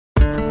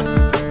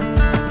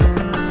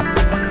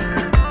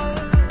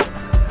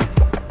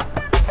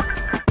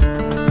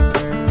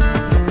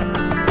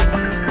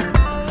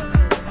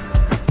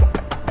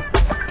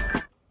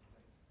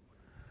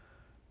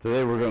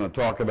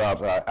talk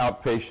about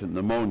outpatient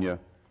pneumonia.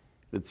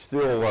 It's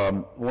still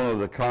one of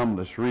the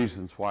commonest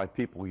reasons why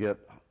people get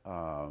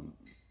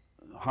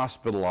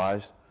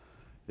hospitalized.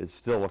 It's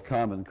still a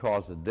common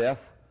cause of death.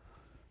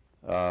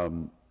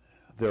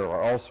 There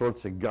are all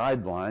sorts of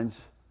guidelines.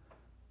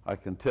 I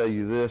can tell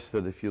you this,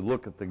 that if you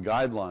look at the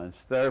guidelines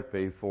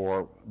therapy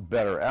for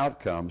better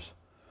outcomes,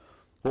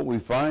 what we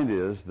find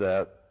is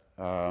that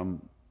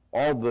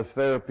all the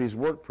therapies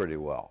work pretty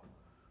well.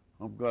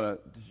 I'm going to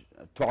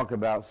talk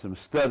about some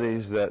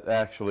studies that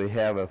actually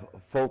have a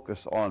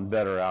focus on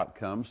better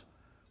outcomes,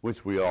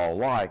 which we all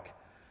like,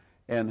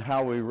 and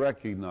how we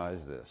recognize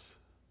this.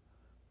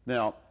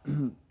 Now,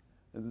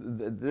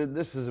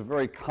 this is a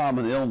very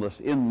common illness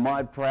in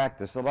my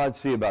practice, and I'd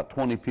see about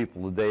 20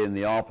 people a day in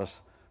the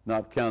office,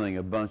 not counting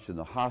a bunch in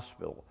the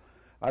hospital.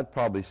 I'd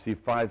probably see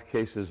 5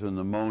 cases of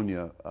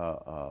pneumonia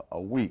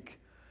a week.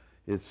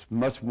 It's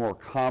much more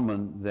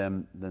common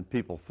than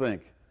people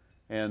think.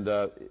 And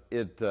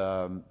it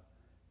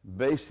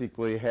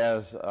basically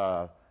has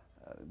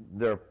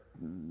there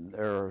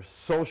are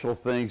social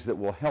things that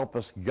will help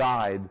us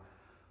guide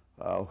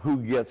who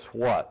gets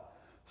what,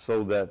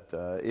 so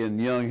that in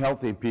young,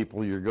 healthy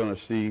people, you're going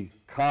to see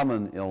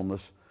common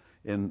illness.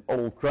 In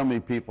old, crummy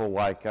people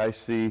like I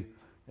see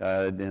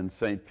in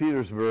St.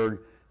 Petersburg,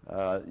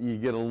 you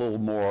get a little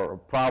more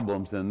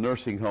problems. In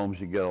nursing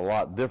homes, you get a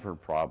lot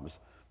different problems.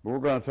 But we're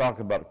going to talk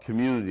about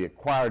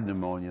community-acquired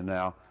pneumonia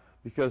now,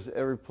 because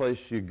every place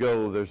you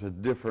go, there's a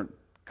different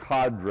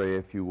cadre,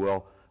 if you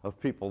will, of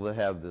people that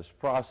have this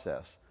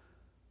process.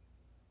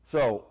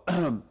 So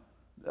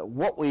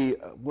what we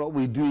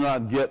do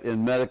not get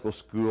in medical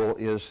school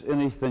is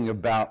anything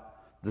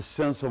about the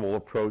sensible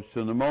approach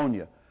to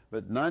pneumonia.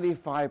 But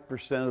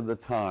 95% of the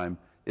time,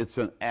 it's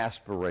an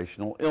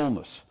aspirational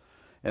illness.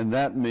 And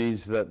that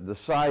means that the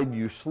side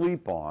you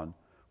sleep on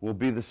will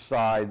be the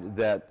side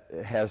that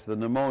has the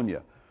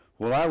pneumonia.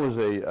 When I was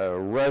a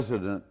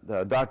resident,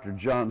 Dr.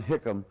 John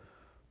Hickam,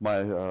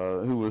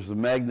 who was the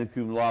magna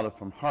cum laude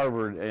from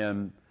Harvard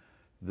and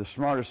the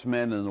smartest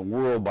man in the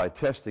world by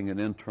testing in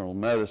internal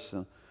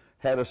medicine,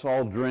 had us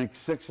all drink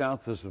 6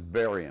 ounces of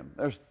barium.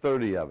 There's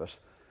 30 of us.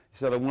 He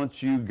said, I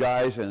want you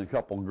guys and a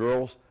couple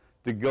girls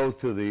to go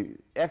to the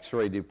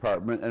x-ray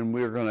department, and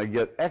we're going to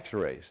get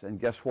x-rays.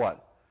 And guess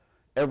what?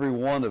 Every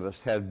one of us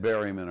had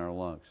barium in our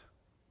lungs.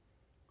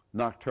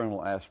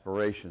 Nocturnal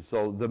aspiration.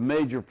 So the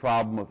major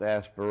problem with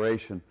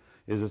aspiration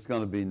is it's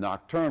going to be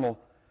nocturnal.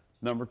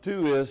 Number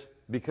 2 is,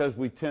 because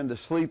we tend to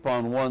sleep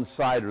on one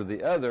side or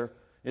the other,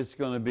 it's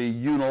going to be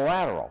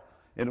unilateral,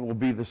 and it will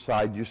be the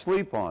side you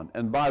sleep on.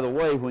 And by the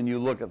way, when you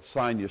look at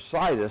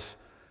sinusitis,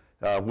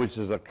 which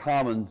is a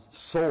common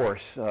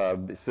source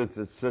since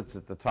it sits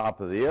at the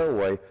top of the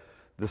airway,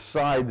 the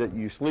side that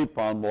you sleep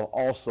on will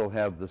also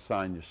have the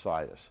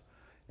sinusitis.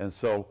 And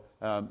so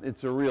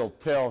it's a real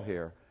tell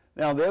here.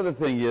 Now, the other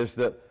thing is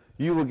that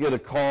you will get a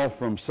call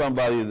from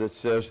somebody that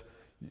says,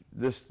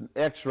 this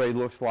x-ray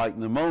looks like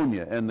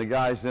pneumonia, and the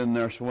guy's in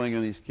there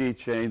swinging his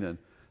keychain, and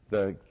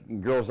the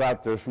girl's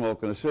out there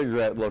smoking a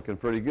cigarette looking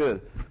pretty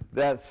good.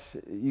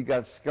 You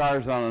got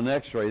scars on an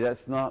x-ray.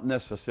 That's not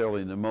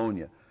necessarily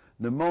pneumonia.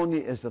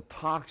 Pneumonia is a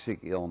toxic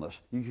illness.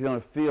 You're going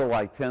to feel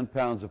like 10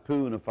 pounds of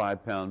poo in a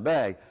 5-pound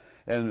bag.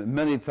 And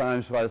many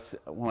times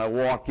when I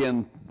walk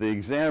in the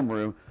exam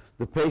room,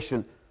 the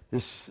patient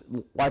is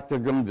like they're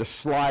going to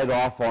slide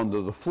off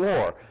onto the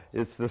floor.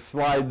 It's the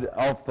slide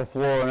off the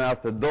floor and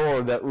out the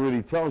door that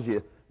really tells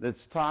you that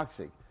it's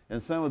toxic.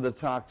 And some of the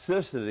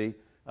toxicity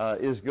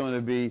is going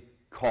to be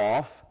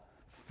cough,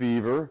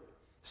 fever,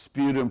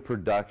 sputum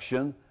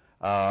production,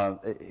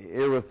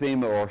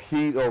 erythema or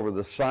heat over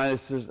the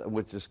sinuses,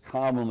 which is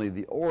commonly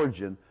the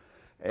origin.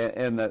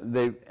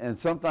 And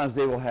sometimes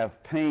they will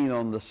have pain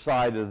on the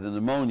side of the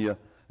pneumonia,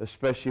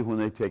 especially when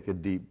they take a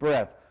deep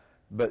breath.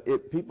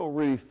 But people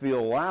really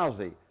feel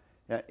lousy.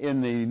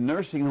 In the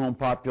nursing home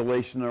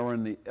population or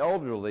in the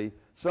elderly,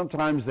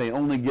 sometimes they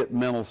only get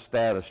mental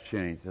status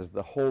change as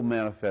the whole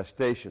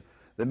manifestation.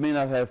 They may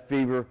not have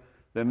fever,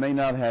 they may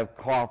not have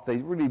cough. They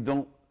really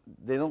don't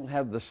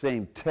have the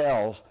same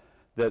tells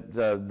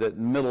that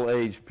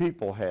middle-aged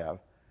people have.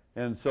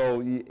 And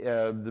so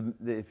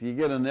if you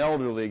get an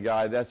elderly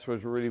guy, that's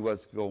really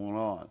what's going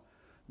on.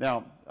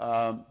 Now,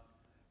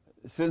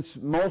 since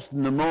most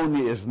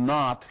pneumonia is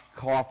not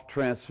cough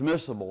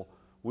transmissible,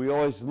 we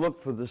always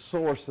look for the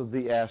source of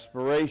the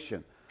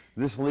aspiration.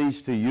 This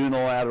leads to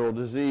unilateral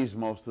disease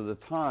most of the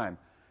time.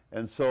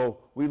 And so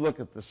we look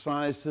at the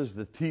sinuses,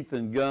 the teeth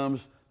and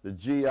gums, the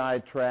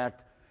GI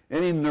tract,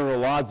 any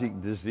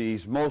neurologic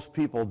disease. Most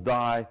people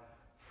die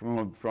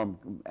from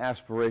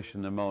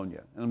aspiration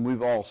pneumonia, and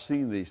we've all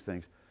seen these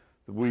things.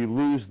 We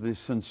lose the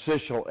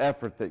syncytial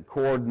effort that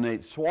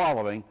coordinates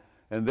swallowing,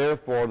 and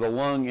therefore the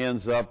lung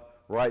ends up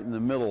right in the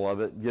middle of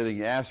it,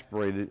 getting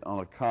aspirated on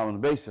a common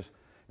basis.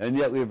 And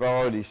yet we've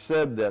already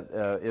said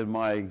that in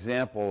my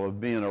example of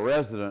being a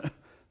resident,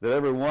 that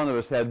every one of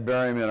us had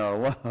barium in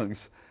our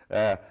lungs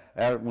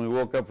when we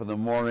woke up in the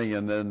morning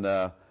and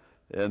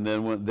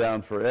then went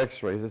down for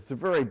x-rays. It's a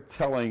very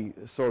telling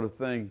sort of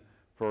thing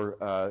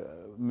for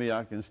me.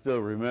 I can still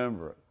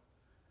remember it.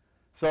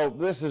 So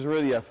this is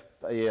really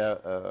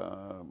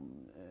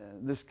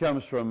this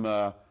comes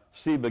from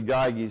C.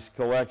 Bagaigi's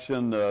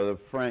collection.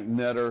 Frank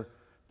Netter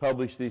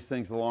published these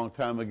things a long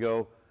time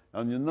ago.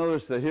 And you'll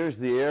notice that here's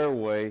the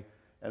airway,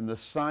 and the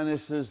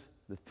sinuses,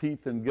 the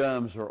teeth and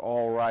gums are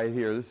all right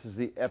here. This is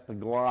the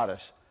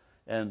epiglottis.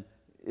 And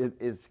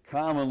it's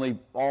commonly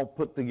all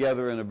put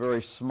together in a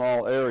very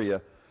small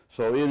area.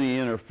 So any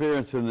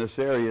interference in this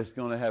area is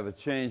going to have a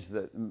change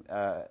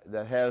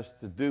that has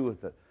to do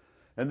with it.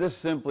 And this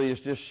simply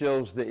just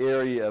shows the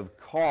area of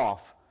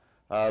cough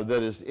that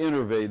is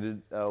innervated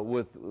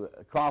with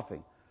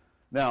coughing.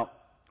 Now,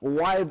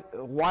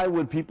 why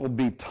would people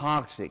be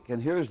toxic?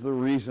 And here's the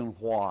reason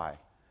why.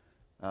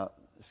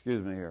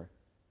 Excuse me here.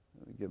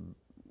 Let me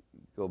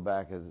go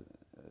back.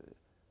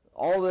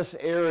 All this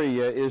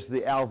area is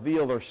the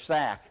alveolar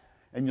sac,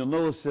 and you'll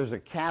notice there's a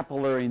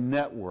capillary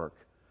network,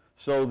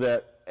 so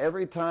that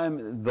every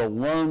time the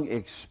lung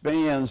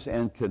expands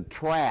and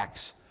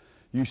contracts,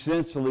 you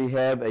essentially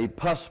have a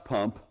pus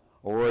pump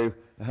or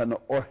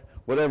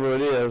whatever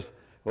it is,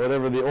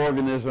 whatever the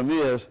organism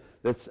is,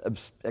 that's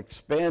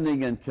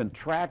expanding and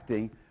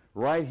contracting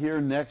right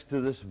here next to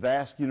this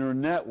vascular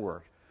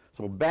network.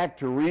 So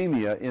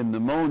bacteremia in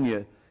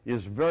pneumonia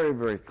is very,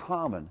 very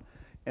common.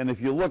 And if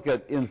you look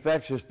at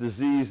infectious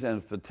disease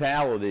and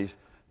fatalities,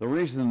 the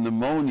reason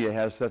pneumonia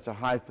has such a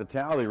high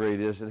fatality rate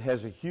is it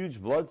has a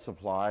huge blood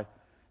supply,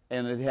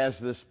 and it has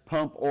this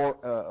pump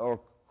or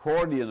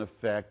accordion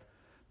effect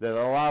that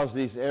allows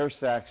these air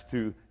sacs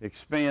to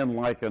expand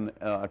like an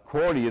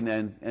accordion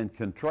and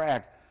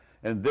contract,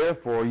 and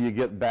therefore you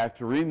get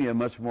bacteremia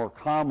much more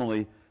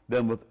commonly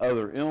than with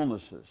other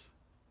illnesses.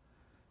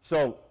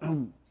 So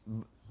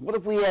what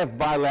if we have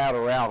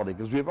bilaterality?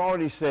 Because we've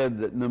already said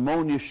that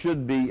pneumonia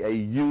should be a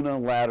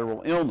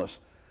unilateral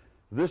illness.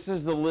 This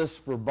is the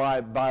list for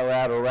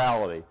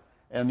bilaterality,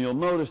 and you'll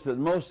notice that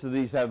most of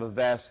these have a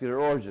vascular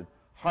origin.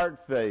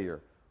 Heart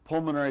failure,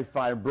 pulmonary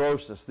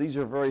fibrosis. These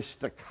are very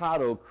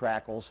staccato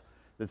crackles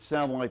that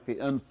sound like the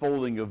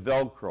unfolding of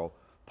Velcro.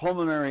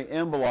 Pulmonary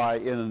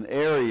emboli in an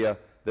area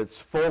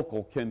that's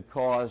focal can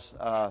cause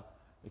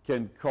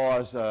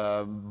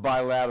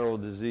bilateral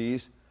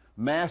disease.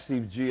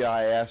 Massive GI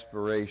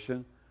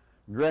aspiration,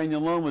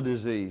 granuloma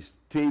disease,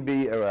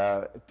 TB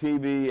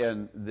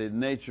and the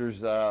nature's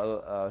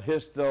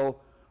histo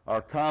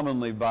are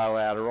commonly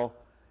bilateral.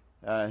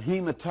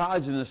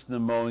 Hematogenous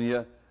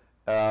pneumonia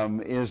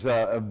is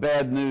a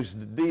bad news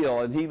deal,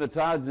 and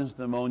hematogenous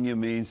pneumonia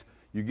means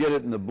you get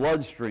it in the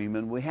bloodstream,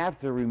 and we have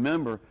to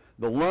remember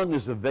the lung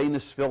is a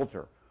venous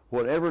filter.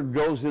 Whatever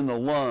goes in the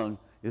lung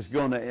is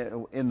going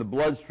to, in the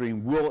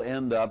bloodstream, will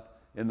end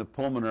up in the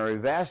pulmonary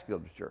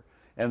vasculature.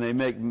 And they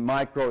make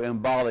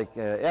microembolic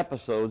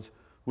episodes,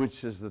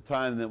 which is the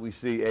time that we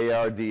see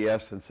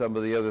ARDS and some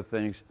of the other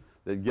things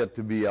that get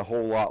to be a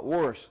whole lot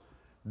worse.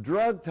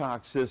 Drug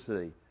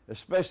toxicity,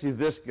 especially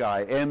this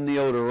guy,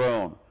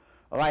 amiodarone.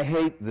 I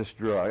hate this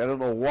drug. I don't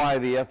know why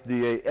the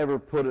FDA ever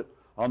put it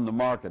on the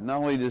market.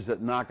 Not only does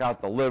it knock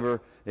out the liver,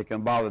 it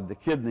can bother the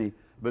kidney,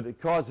 but it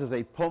causes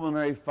a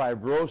pulmonary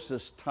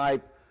fibrosis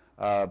type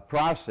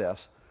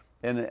process.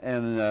 And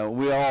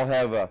we all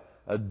have a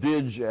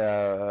DIG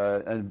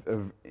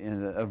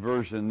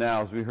aversion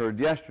now, as we heard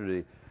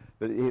yesterday.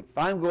 But if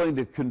I'm going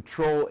to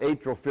control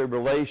atrial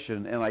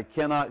fibrillation and I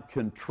cannot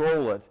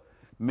control it,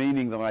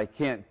 meaning that I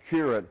can't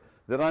cure it,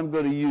 then I'm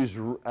going to use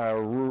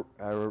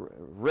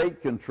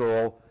rate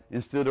control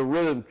instead of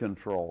rhythm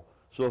control.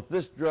 So if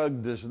this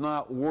drug does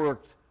not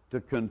work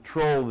to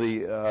control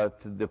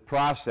the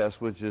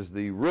process, which is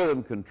the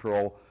rhythm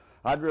control,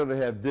 I'd rather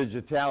have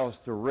digitalis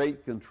to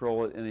rate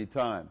control at any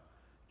time.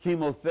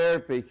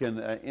 Chemotherapy can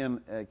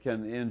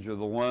injure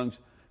the lungs.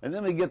 And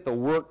then we get the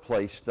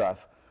workplace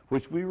stuff,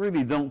 which we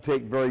really don't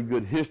take very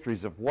good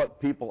histories of what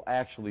people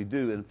actually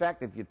do. In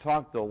fact, if you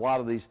talk to a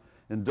lot of these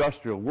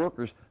industrial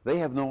workers, they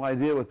have no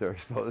idea what they're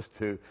supposed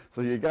to.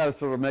 So you got to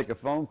sort of make a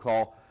phone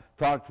call,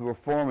 talk to a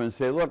foreman and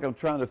say, look, I'm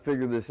trying to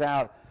figure this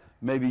out.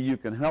 Maybe you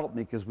can help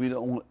me because we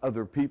don't want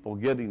other people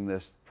getting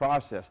this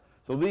process.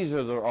 So these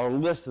are our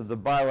list of the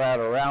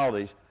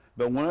bilateralities.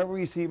 But whenever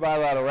you see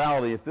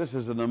bilaterality, if this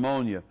is a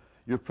pneumonia,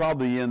 you're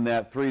probably in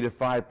that 3 to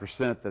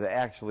 5% that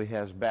actually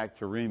has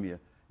bacteremia,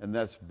 and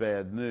that's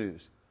bad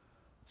news.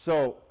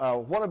 So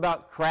what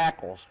about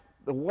crackles?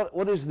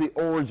 What is the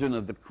origin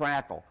of the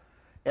crackle?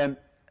 And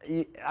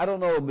I don't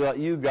know about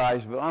you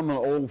guys, but I'm an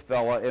old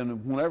fella,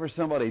 and whenever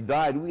somebody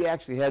died, we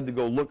actually had to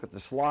go look at the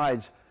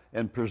slides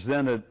and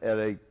present it at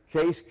a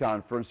case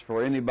conference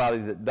for anybody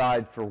that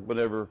died for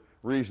whatever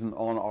reason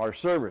on our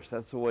service.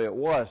 That's the way it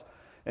was.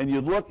 And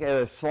you look at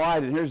a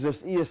slide, and here's this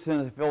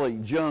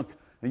eosinophilic junk,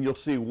 and you'll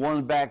see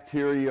one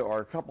bacteria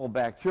or a couple of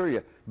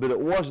bacteria, but it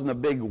wasn't a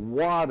big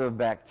wad of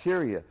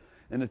bacteria.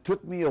 And it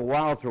took me a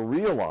while to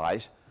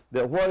realize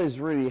that what is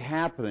really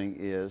happening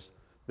is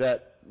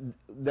that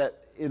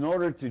in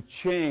order to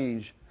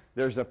change,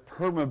 there's a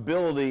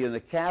permeability in the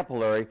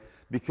capillary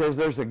because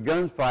there's a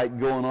gunfight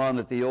going on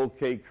at the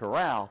OK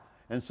Corral.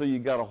 And so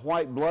you've got a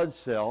white blood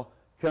cell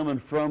coming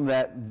from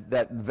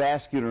that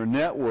vascular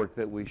network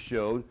that we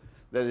showed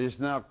that is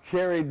now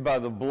carried by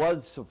the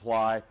blood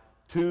supply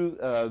to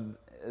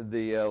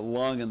the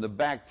lung, and the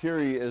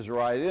bacteria is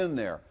right in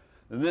there.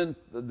 And then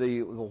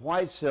the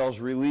white cells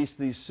release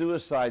these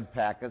suicide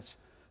packets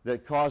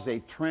that cause a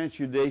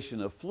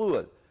transudation of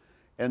fluid.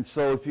 And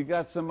so if you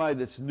got somebody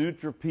that's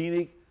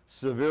neutropenic,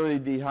 severely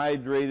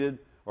dehydrated,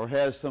 or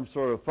has some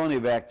sort of funny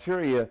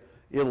bacteria,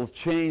 it'll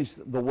change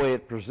the way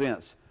it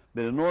presents.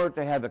 But in order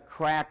to have a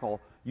crackle,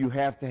 you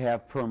have to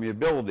have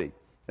permeability.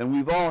 And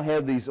we've all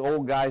had these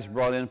old guys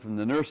brought in from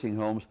the nursing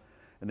homes,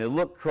 and they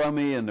look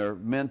crummy and their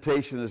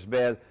mentation is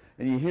bad.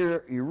 And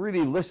you really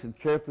listen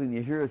carefully and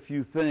you hear a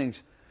few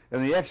things,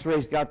 and the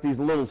x-ray's got these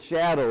little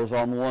shadows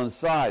on one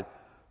side.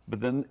 But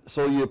then,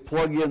 so you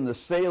plug in the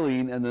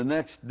saline, and the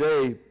next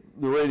day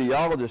the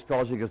radiologist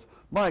calls you and goes,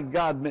 "My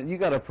God, man, you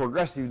got a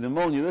progressive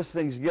pneumonia. This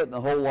thing's getting a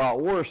whole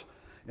lot worse."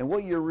 And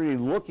what you're really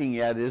looking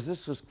at is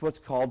this is what's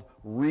called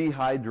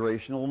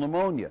rehydrational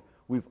pneumonia.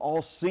 We've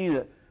all seen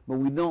it, but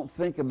we don't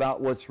think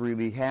about what's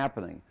really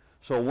happening.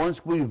 So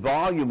once we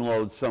volume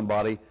load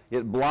somebody,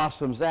 it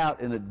blossoms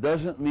out, and it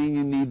doesn't mean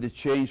you need to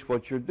change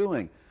what you're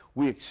doing.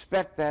 We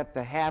expect that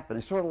to happen.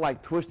 It's sort of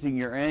like twisting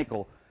your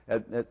ankle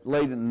at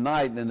late at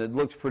night, and it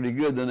looks pretty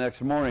good the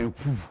next morning.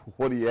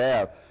 What do you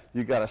have?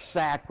 You got a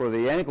sack where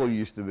the ankle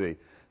used to be.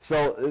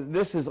 So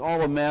this is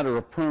all a matter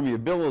of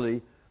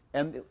permeability,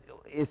 and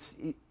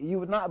you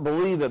would not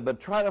believe it, but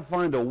try to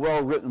find a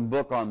well-written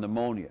book on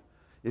pneumonia.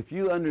 If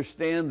you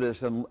understand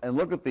this and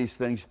look at these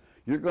things,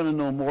 you're going to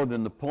know more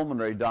than the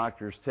pulmonary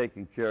doctors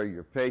taking care of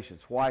your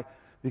patients. Why?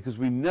 Because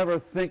we never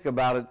think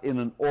about it in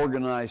an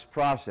organized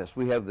process.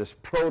 We have this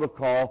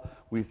protocol,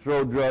 we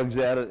throw drugs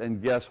at it,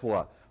 and guess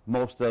what?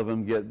 Most of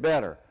them get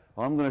better.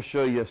 Well, I'm going to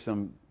show you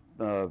some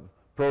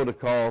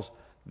protocols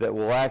that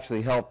will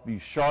actually help you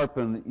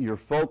sharpen your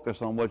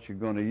focus on what you're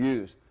going to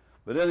use.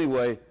 But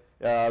anyway,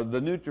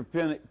 the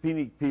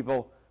neutropenic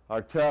people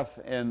are tough,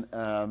 and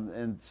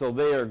so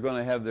they are going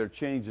to have their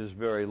changes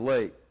very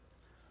late.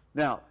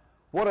 Now,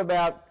 what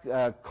about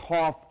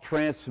cough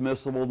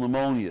transmissible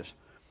pneumonias?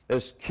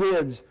 As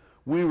kids,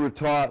 we were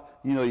taught,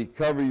 you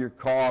cover your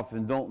cough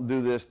and don't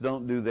do this,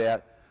 don't do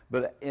that.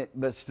 But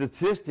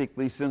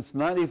statistically, since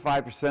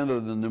 95%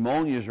 of the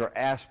pneumonias are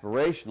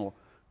aspirational,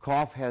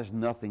 cough has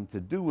nothing to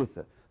do with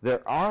it.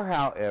 There are,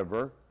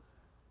 however,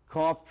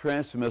 cough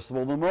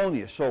transmissible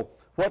pneumonia. So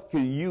what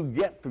can you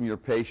get from your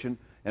patient,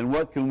 and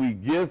what can we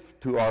give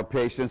to our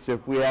patients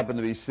if we happen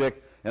to be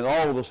sick? And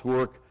all of us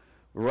work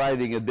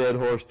riding a dead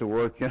horse to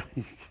work.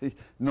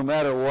 No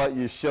matter what,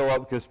 you show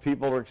up because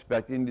people are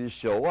expecting you to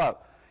show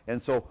up.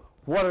 And so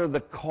what are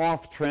the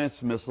cough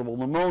transmissible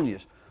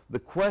pneumonias? The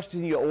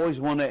question you always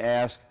want to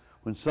ask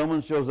when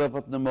someone shows up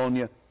with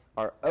pneumonia,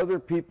 are other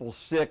people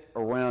sick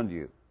around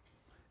you?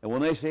 And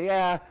when they say,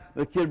 yeah,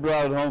 the kid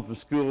brought it home from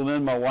school and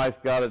then my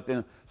wife got it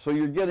then. So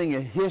you're getting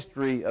a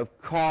history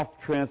of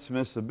cough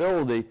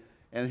transmissibility,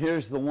 and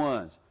here's the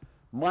ones.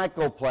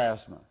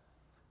 Mycoplasma,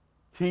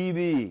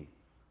 TB,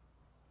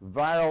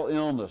 viral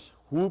illness,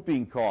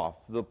 whooping cough,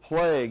 the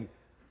plague,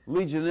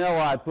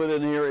 Legionella I put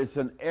in here. It's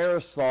an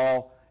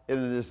aerosol, and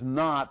it is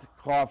not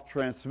cough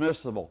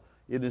transmissible.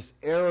 It is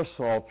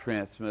aerosol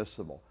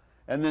transmissible.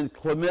 And then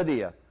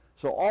chlamydia.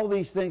 So all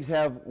these things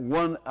have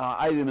one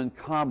item in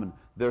common.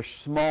 They're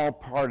small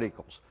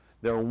particles.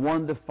 They're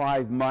 1 to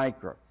 5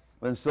 micron.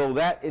 And so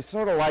that it's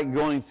sort of like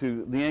going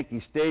to the Yankee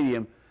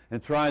Stadium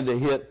and trying to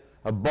hit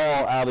a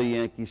ball out of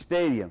Yankee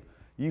Stadium.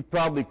 You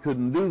probably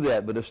couldn't do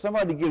that. But if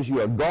somebody gives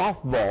you a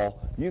golf ball,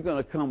 you're going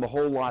to come a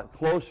whole lot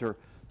closer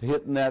to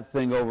hitting that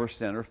thing over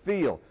center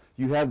field.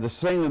 You have the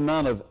same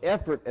amount of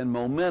effort and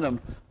momentum,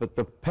 but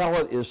the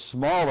pellet is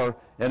smaller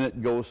and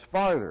it goes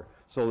farther.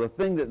 So the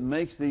thing that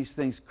makes these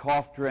things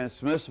cough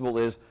transmissible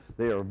is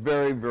they are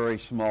very, very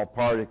small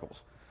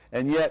particles.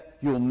 And yet,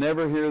 you'll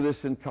never hear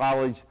this in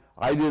college.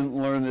 I didn't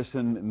learn this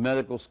in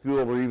medical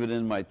school or even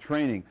in my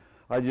training.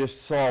 I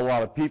just saw a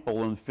lot of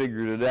people and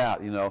figured it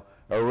out,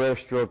 a rare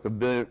stroke of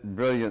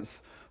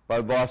brilliance.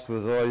 My boss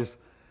was always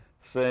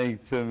saying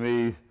to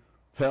me,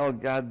 "Pal,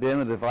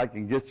 goddamn it, if I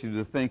can get you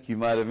to think you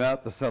might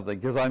amount to something,"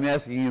 because I'm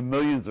asking you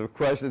millions of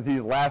questions.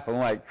 He's laughing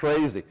like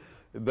crazy.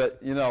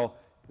 But,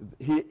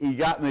 he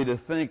got me to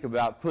think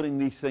about putting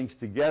these things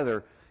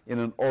together in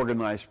an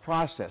organized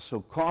process. So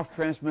cough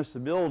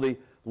transmissibility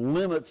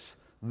limits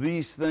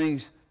these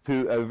things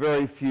to a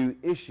very few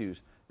issues.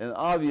 And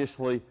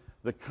obviously,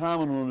 the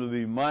common one would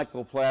be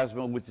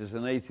mycoplasma, which is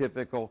an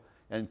atypical,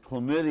 and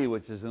chlamydia,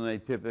 which is an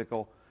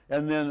atypical,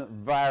 and then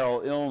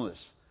viral illness.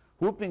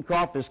 Whooping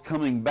cough is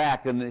coming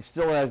back, and it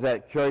still has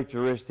that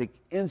characteristic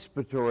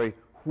inspiratory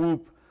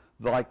whoop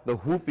like the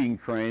whooping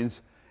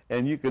cranes,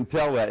 and you can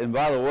tell that. And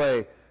by the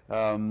way,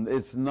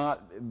 it's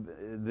not,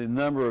 the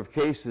number of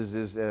cases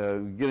is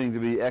getting to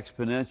be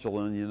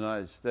exponential in the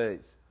United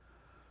States.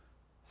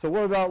 So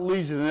what about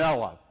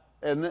Legionella?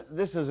 And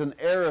this is an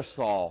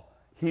aerosol.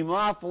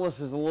 Hemophilus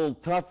is a little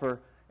tougher,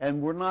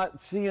 and we're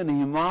not seeing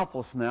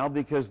Hemophilus now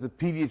because the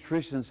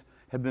pediatricians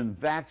have been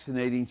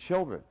vaccinating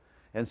children.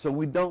 And so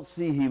we don't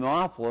see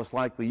Hemophilus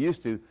like we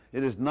used to.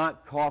 It is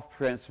not cough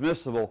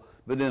transmissible,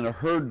 but in a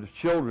herd of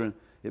children,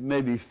 It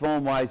may be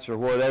fomites or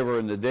whatever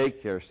in the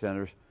daycare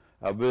centers,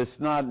 but it's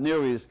not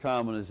nearly as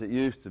common as it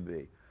used to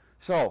be.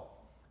 So,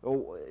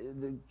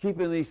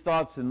 keeping these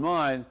thoughts in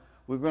mind,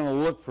 we're going to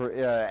look for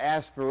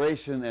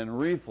aspiration and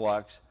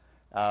reflux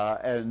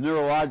and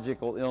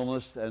neurological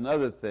illness and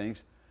other things.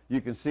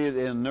 You can see it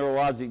in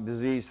neurologic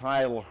disease,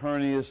 hiatal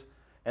hernias,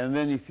 and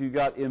then if you've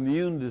got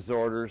immune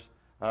disorders,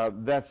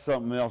 that's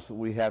something else that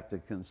we have to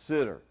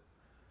consider.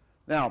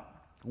 Now,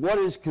 what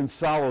is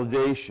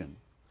consolidation?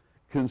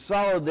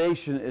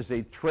 Consolidation is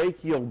a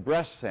tracheal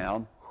breath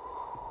sound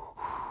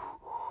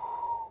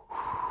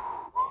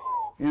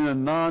in a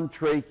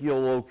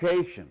non-tracheal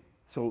location.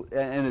 So,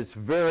 and it's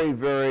very,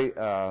 very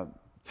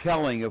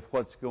telling of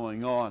what's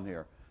going on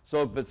here.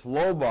 So if it's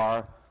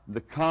lobar,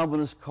 the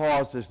commonest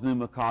cause is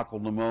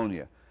pneumococcal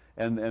pneumonia.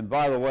 And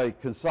by the way,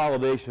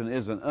 consolidation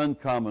is an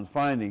uncommon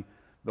finding,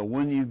 but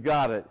when you've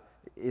got it,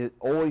 it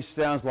always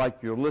sounds like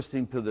you're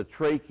listening to the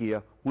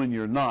trachea when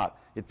you're not.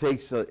 It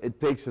takes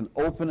an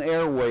open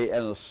airway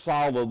and a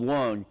solid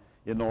lung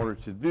in order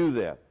to do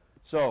that.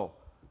 So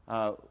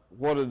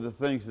what are the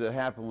things that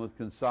happen with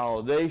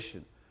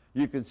consolidation?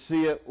 You can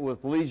see it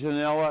with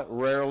Legionella,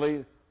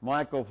 rarely,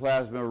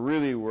 Mycoplasma,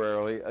 really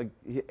rarely,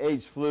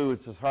 H. flu,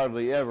 it's just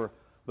hardly ever,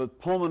 but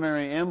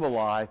pulmonary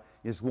emboli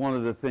is one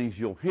of the things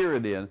you'll hear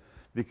it in,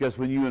 because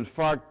when you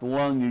infarct the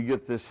lung, you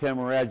get this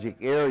hemorrhagic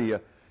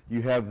area.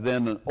 You have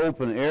then an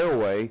open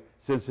airway,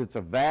 since it's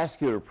a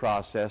vascular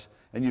process,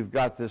 and you've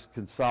got this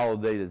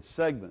consolidated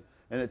segment,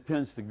 and it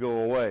tends to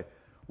go away.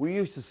 We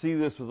used to see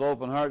this with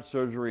open heart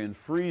surgery and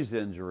freeze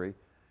injury,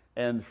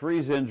 and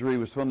freeze injury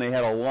was when they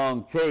had a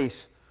long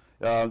case.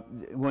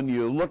 When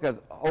you look at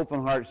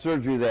open heart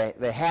surgery,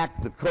 they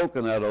hack the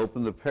coconut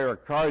open, the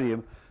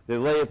pericardium, they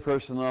lay a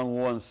person on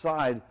one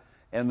side,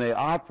 and they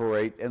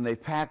operate, and they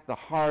pack the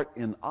heart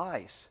in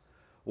ice.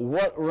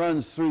 What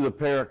runs through the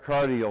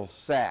pericardial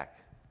sac?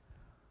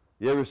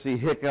 You ever see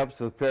hiccups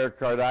with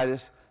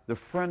pericarditis? The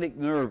phrenic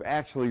nerve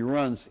actually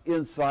runs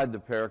inside the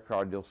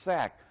pericardial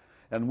sac.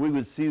 And we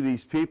would see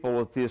these people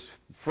with this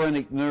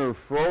phrenic nerve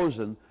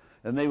frozen,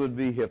 and they would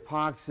be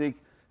hypoxic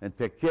and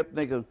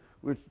tachypnic.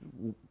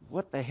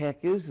 What the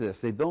heck is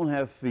this? They don't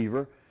have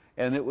fever,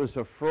 and it was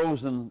a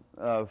frozen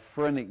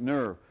phrenic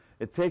nerve.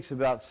 It takes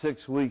about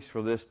 6 weeks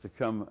for this to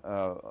come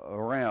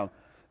around.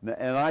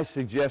 And I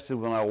suggested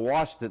when I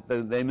watched it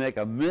that they make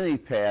a mini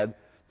pad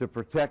to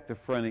protect the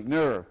phrenic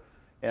nerve.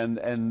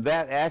 And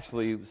that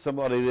actually,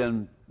 somebody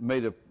then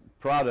made a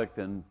product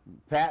and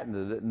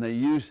patented it, and they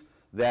use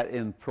that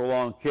in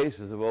prolonged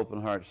cases of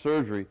open heart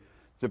surgery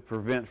to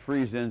prevent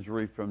freeze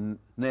injury from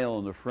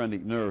nailing the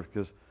phrenic nerve,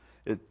 because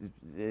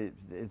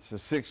it's a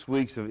 6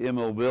 weeks of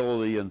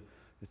immobility and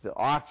it's the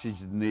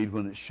oxygen need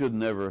when it should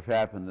never have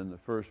happened in the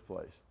first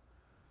place.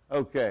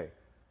 Okay,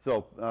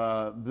 so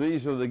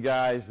these are the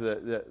guys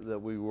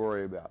that we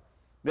worry about.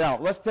 Now,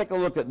 let's take a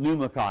look at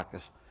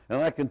pneumococcus.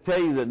 And I can tell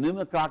you that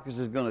pneumococcus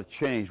is going to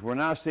change. We're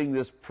now seeing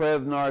this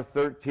Prevnar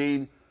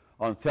 13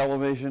 on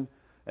television,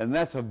 and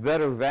that's a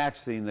better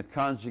vaccine, the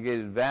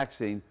conjugated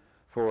vaccine,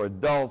 for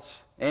adults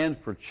and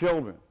for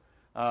children.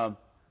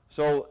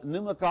 So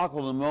pneumococcal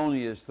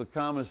pneumonia is the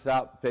commonest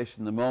outpatient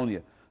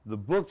pneumonia. The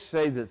books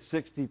say that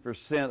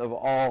 60% of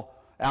all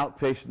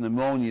outpatient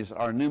pneumonias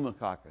are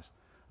pneumococcus.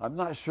 I'm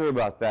not sure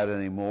about that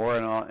anymore,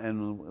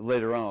 and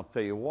later on I'll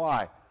tell you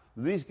why.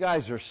 These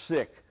guys are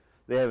sick.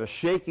 They have a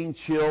shaking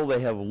chill.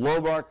 They have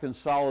lobar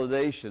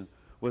consolidation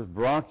with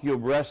bronchial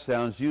breath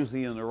sounds,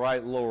 usually in the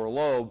right lower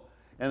lobe,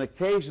 and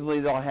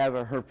occasionally they'll have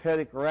a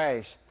herpetic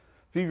rash,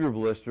 fever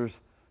blisters,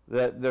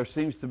 that there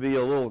seems to be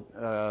a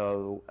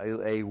little,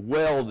 a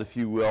weld, if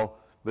you will,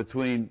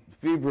 between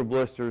fever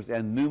blisters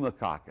and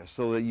pneumococcus,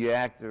 so that you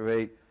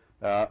activate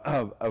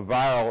a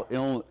viral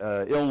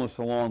illness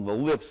along the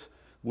lips,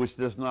 which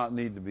does not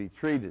need to be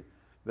treated.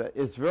 But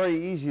it's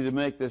very easy to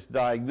make this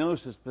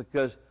diagnosis,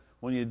 because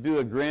when you do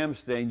a gram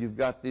stain, you've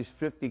got these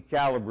 50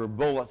 caliber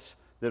bullets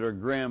that are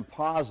gram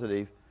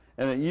positive,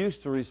 and it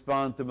used to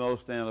respond to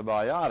most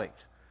antibiotics.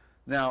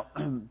 Now,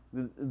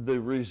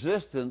 the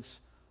resistance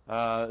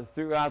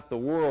throughout the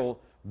world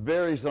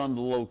varies on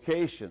the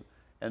location,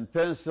 and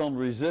penicillin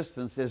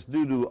resistance is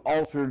due to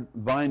altered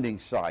binding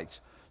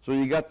sites. So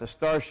you got the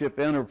Starship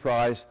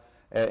Enterprise,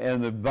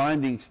 and the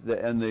bindings,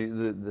 and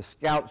the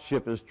scout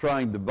ship is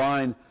trying to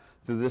bind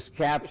to this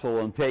capsule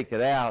and take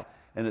it out,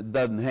 and it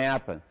doesn't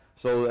happen.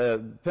 So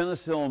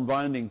penicillin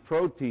binding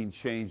protein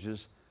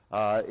changes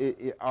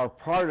are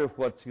part of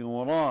what's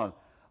going on.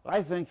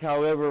 I think,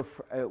 however,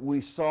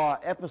 we saw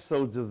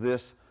episodes of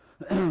this,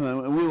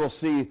 and we will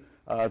see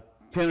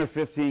 10 or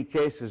 15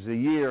 cases a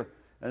year,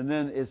 and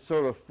then it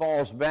sort of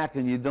falls back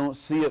and you don't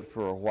see it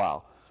for a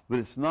while. But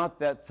it's not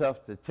that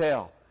tough to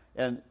tell.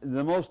 And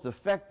the most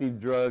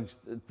effective drugs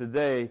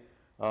today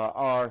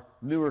are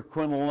newer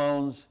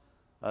quinolones,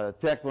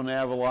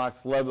 tequinavalox,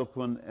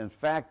 levaquin, and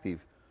Factive.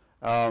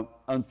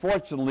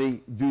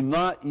 Unfortunately, do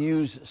not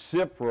use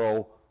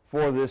Cipro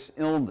for this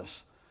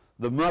illness.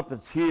 The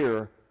Muppets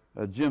here,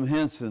 Jim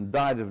Henson,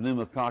 died of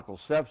pneumococcal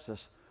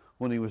sepsis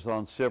when he was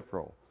on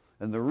Cipro.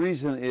 And the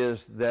reason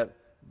is that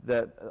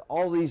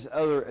all these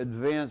other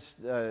advanced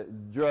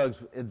drugs,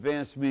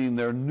 advanced meaning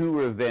they're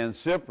newer than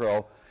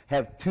Cipro,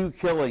 have two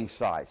killing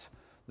sites.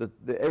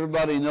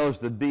 Everybody knows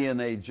the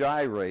DNA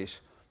gyrase,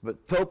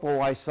 but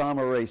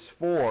topoisomerase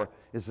 4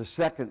 is the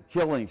second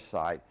killing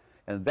site,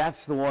 and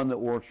that's the one that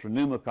works for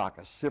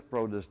pneumococcus.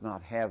 Cipro does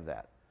not have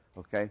that,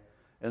 okay?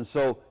 And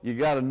so you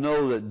got to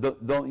know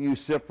that don't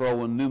use Cipro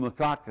when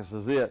pneumococcus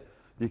is it,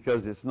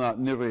 because it's not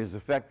nearly as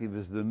effective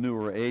as the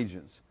newer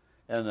agents.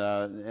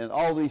 And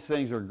all these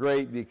things are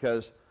great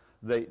because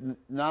they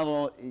not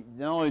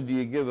only do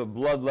you give a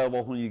blood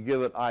level when you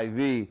give it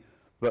IV,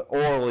 but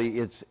orally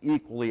it's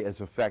equally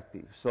as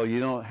effective. So you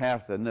don't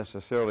have to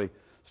necessarily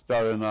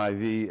start an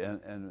IV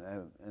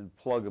and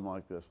plug them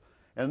like this.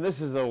 And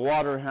this is a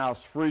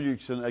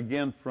Waterhouse-Friderichsen,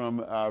 again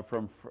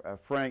from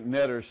Frank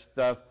Netter's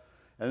stuff.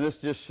 And this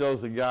just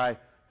shows a guy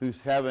who's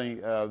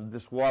having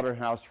this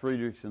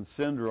Waterhouse-Friderichsen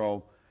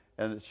syndrome,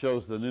 and it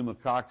shows the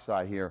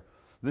pneumococci here.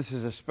 This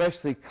is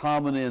especially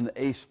common in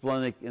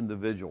asplenic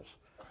individuals.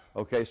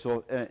 Okay,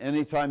 so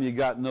anytime you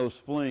got no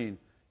spleen,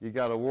 you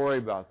got to worry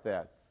about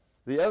that.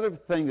 The other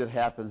thing that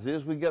happens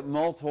is we get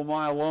multiple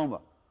myeloma.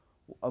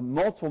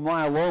 Multiple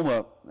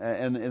myeloma,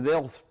 and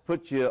they'll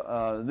put you,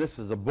 this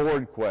is a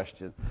board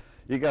question.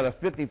 You got a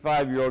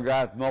 55-year-old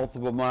guy with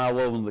multiple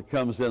myeloma that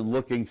comes in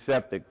looking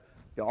septic.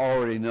 You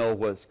already know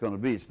what it's going to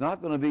be. It's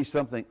not going to be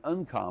something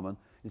uncommon.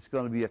 It's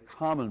going to be a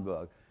common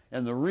bug.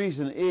 And the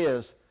reason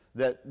is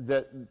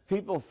that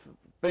people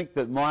think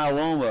that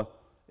myeloma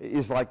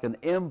is like an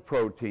M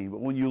protein,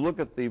 but when you look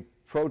at the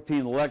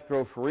protein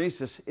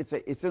electrophoresis,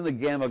 it's in the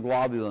gamma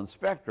globulin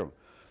spectrum.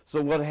 So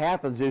what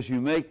happens is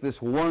you make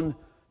this one,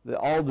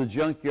 all the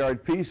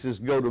junkyard pieces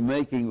go to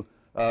making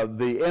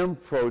the M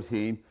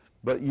protein,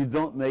 but you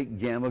don't make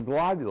gamma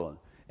globulin.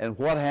 And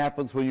what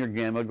happens when your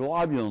gamma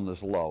globulin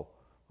is low?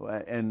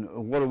 And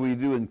what do we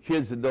do in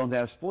kids that don't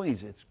have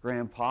spleens? It's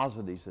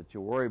gram-positives that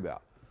you worry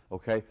about.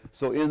 Okay,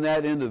 so in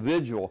that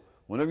individual,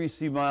 whenever you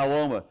see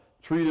myeloma,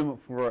 treat them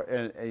for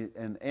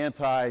an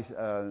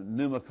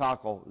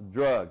anti-pneumococcal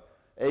drug.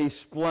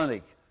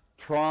 Asplenic,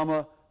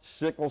 trauma,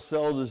 sickle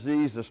cell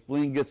disease, the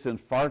spleen gets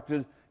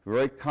infarcted,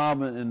 very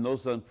common in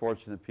those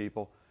unfortunate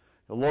people.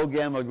 The low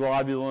gamma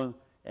globulin,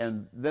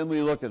 and then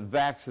we look at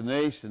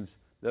vaccinations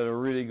that are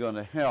really going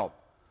to help.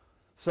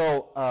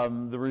 So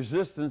the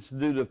resistance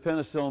due to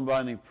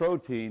penicillin-binding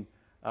protein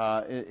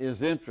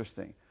is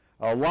interesting.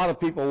 A lot of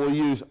people will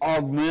use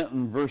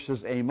augmentin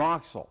versus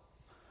amoxil.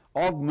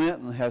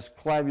 Augmentin has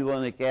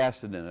clavulanic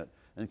acid in it,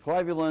 and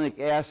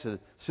clavulanic acid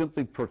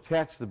simply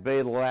protects the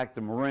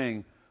beta-lactam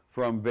ring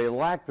from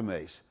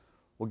beta-lactamase.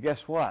 Well,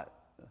 guess what?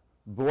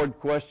 Board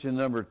question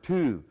number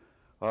 2.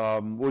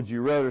 Would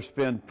you rather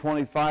spend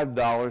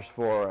 $25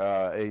 for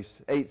a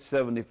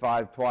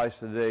 $8.75 twice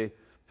a day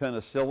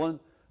penicillin,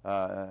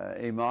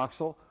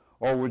 amoxil,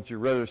 or would you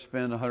rather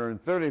spend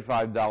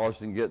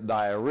 $135 and get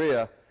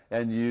diarrhea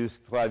and use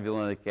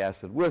clavulanic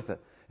acid with it?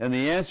 And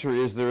the answer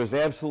is there is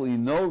absolutely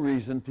no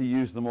reason to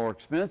use the more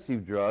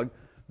expensive drug,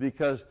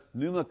 because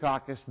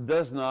pneumococcus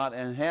does not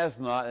and has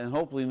not and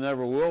hopefully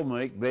never will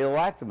make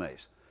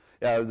beta-lactamase.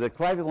 The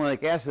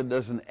clavulanic acid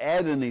doesn't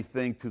add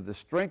anything to the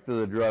strength of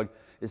the drug.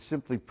 It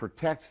simply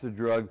protects the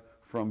drug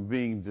from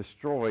being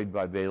destroyed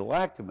by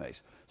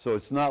beta-lactamase. So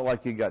it's not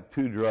like you got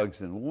two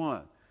drugs in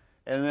one.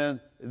 And then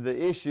the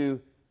issue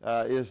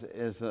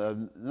is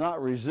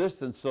not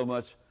resistance so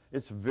much,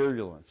 it's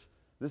virulence.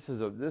 This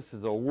is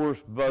a worse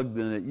bug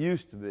than it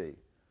used to be.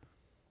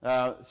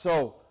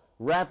 So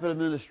rapid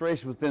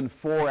administration within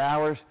 4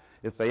 hours.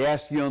 If they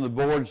ask you on the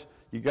boards,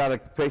 you got a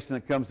patient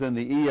that comes in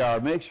the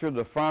ER, make sure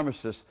the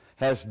pharmacist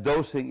has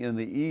dosing in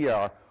the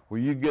ER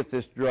where you get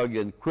this drug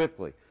in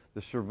quickly.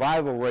 The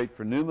survival rate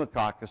for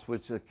pneumococcus,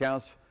 which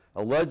accounts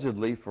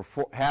allegedly for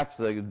half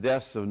the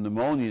deaths of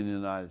pneumonia in the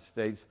United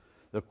States,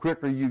 the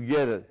quicker you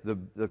get it,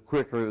 the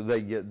quicker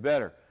they get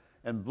better.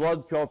 And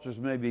blood cultures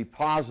may be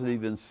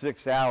positive in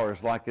 6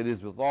 hours, like it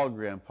is with all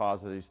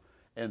gram-positives.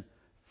 And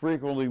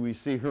frequently we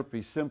see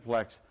herpes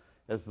simplex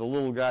as the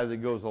little guy that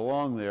goes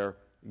along there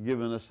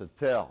giving us a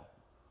tell.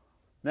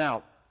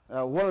 Now,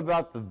 what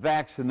about the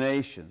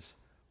vaccinations?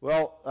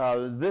 Well,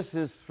 this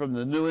is from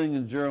the New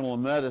England Journal of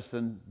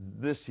Medicine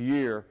this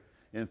year.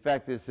 In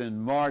fact, it's in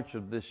March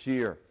of this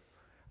year.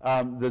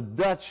 The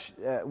Dutch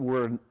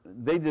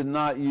they did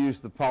not use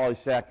the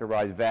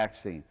polysaccharide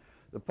vaccine.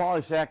 The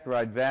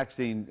polysaccharide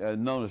vaccine,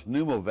 known as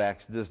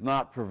Pneumovax, does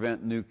not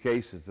prevent new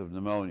cases of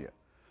pneumonia.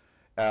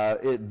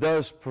 It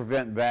does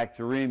prevent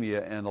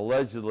bacteremia, and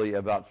allegedly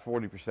about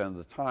 40% of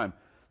the time.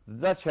 The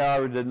Dutch,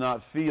 however, did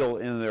not feel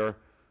in their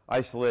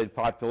isolated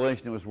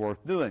population it was worth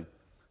doing.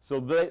 So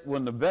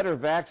when the better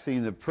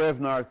vaccine, the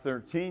Prevnar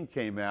 13,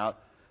 came out,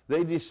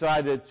 they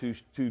decided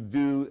to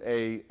do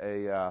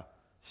a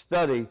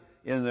study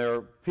in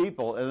their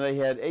people, and they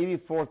had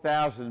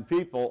 84,000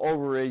 people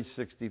over age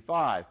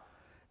 65.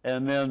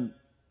 And then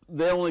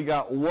they only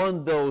got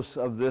one dose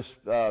of this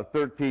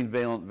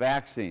 13-valent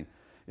vaccine.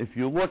 If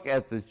you look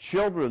at the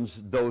children's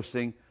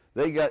dosing,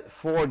 they got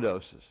 4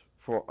 doses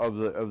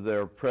of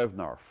their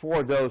Prevnar,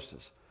 4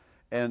 doses.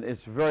 And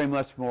it's very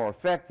much more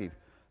effective.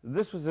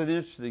 this was an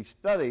interesting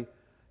study,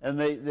 and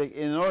they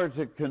in order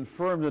to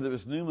confirm that it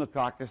was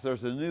pneumococcus,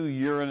 there's a new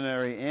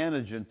urinary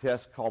antigen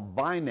test called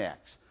Binax,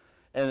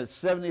 and it's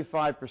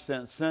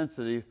 75%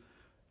 sensitive,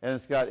 and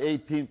it's got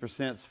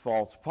 18%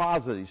 false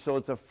positive. So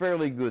it's a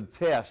fairly good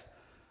test.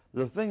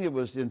 The thing that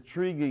was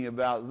intriguing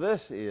about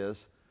this is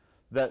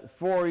that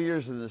 4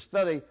 years in the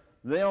study,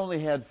 they only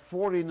had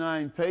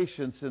 49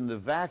 patients in the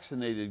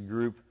vaccinated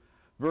group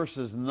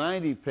versus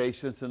 90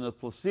 patients in the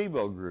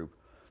placebo group.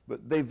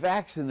 But they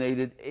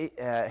vaccinated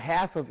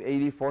half of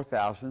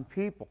 84,000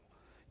 people.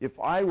 If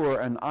I were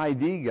an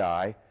ID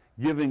guy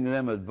giving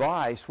them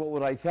advice, what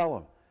would I tell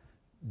them?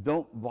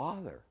 Don't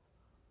bother.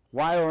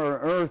 Why on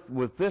earth,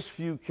 with this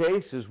few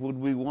cases, would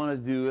we want to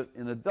do it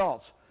in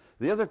adults?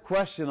 The other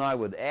question I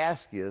would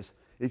ask is,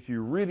 if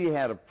you really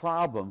had a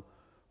problem,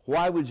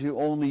 why would you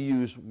only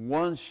use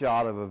one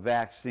shot of a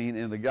vaccine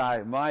in a guy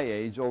at my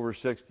age, over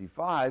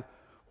 65,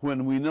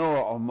 when we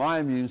know my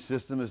immune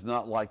system is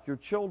not like your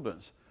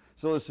children's?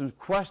 So there's some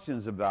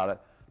questions about it,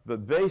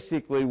 but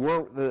basically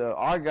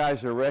our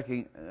guys are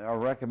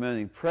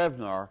recommending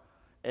Prevnar,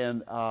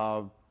 and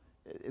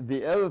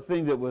the other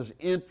thing that was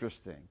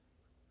interesting,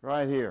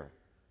 right here,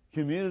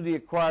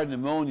 community-acquired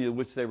pneumonia,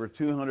 which there were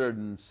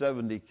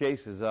 270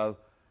 cases of,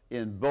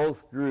 in both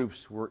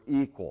groups were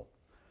equal.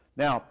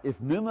 Now,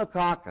 if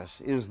pneumococcus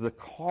is the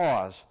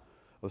cause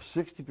of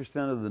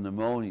 60% of the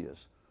pneumonias,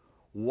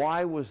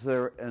 why was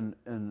there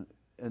an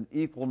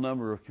equal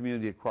number of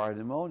community-acquired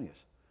pneumonias?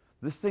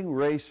 This thing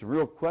raised some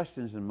real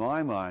questions in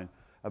my mind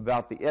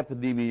about the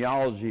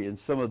epidemiology and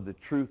some of the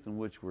truth in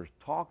which we're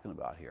talking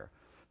about here.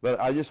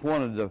 But I just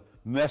wanted to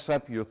mess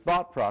up your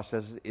thought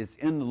processes. It's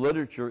in the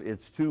literature.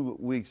 It's 2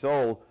 weeks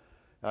old.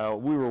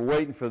 We were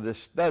waiting for this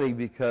study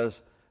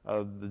because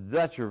the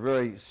Dutch are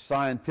very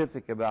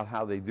scientific about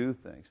how they do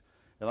things.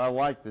 And I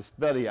liked the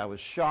study. I was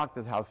shocked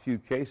at how few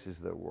cases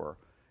there were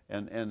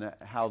and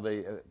how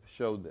they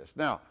showed this.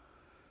 Now,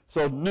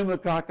 so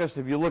pneumococcus,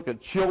 if you look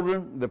at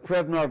children, the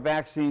Prevnar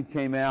vaccine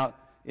came out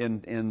in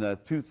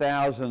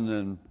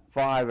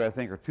 2005, I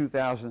think, or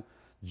 2000.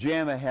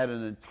 JAMA had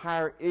an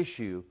entire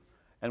issue,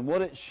 and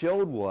what it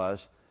showed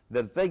was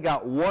that if they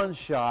got one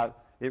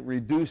shot, it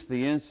reduced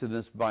the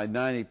incidence by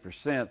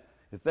 90%.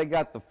 If they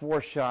got the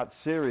 4-shot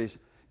series,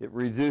 it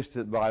reduced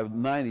it by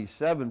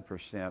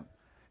 97%.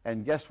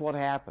 And guess what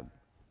happened?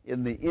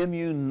 In the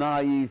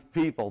immune-naive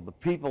people, the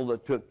people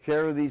that took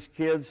care of these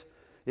kids,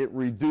 it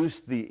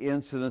reduced the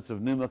incidence of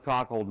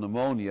pneumococcal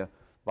pneumonia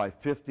by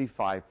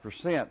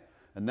 55%.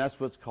 And that's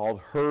what's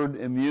called herd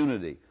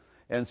immunity.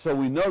 And so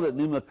we know that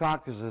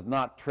pneumococcus is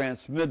not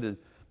transmitted,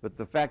 but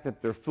the fact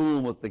that they're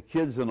fooling with the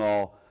kids and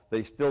all,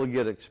 they still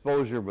get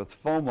exposure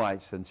with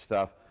fomites and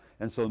stuff.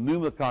 And so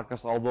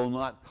pneumococcus, although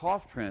not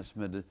cough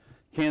transmitted,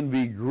 can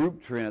be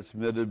group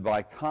transmitted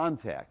by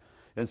contact.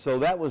 And so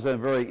that was a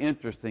very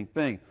interesting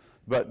thing.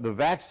 But the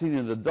vaccine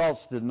in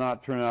adults did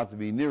not turn out to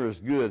be near as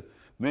good,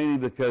 mainly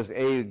because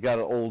A, it got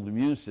old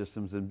immune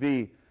systems, and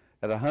B,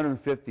 at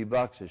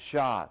 $150 a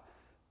shot,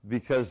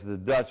 because the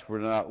Dutch were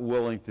not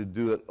willing to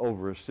do it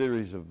over a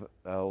series of,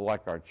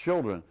 like our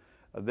children,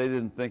 they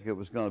didn't think it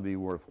was going to be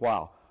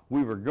worthwhile.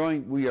 We are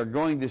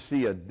going to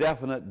see a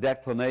definite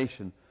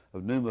declination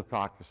of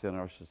pneumococcus in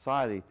our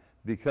society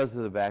because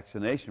of the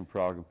vaccination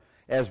program,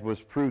 as was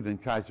proved in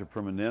Kaiser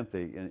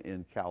Permanente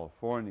in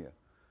California.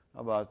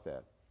 How about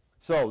that?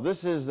 So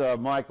this is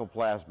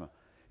mycoplasma.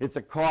 It's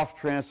a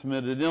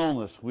cough-transmitted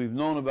illness. We've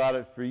known about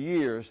it for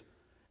years,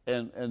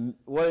 and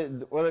what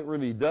it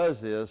really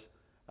does is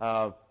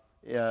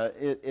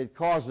it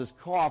causes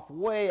cough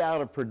way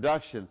out of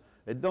production.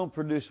 It don't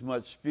produce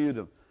much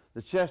sputum.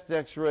 The chest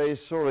X-rays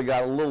sort of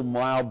got a little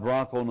mild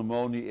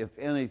bronchopneumonia, if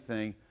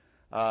anything.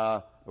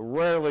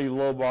 Rarely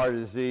lobar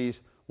disease.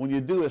 When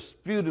you do a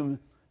sputum,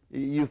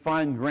 you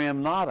find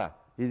gram nada.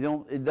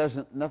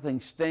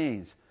 Nothing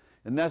stains.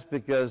 And that's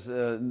because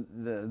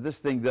this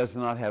thing does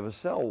not have a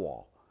cell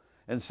wall.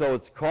 And so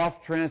it's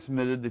cough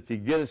transmitted. If you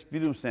get a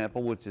sputum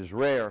sample, which is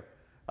rare,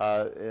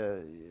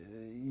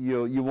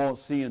 you won't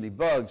see any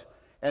bugs.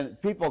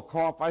 And people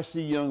cough. I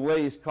see young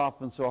ladies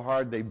coughing so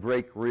hard they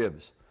break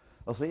ribs.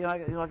 They'll say, I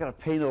got a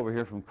pain over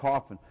here from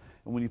coughing.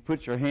 And when you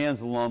put your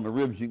hands along the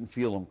ribs, you can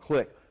feel them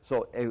click.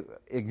 So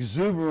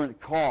exuberant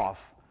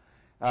cough.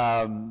 They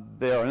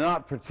are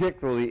not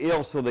particularly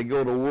ill, so they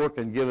go to work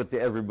and give it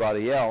to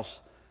everybody else.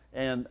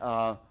 And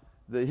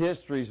the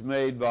history is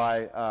made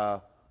by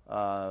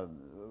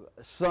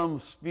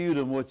some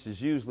sputum, which is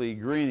usually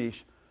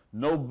greenish,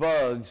 no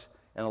bugs,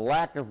 and a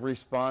lack of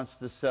response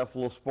to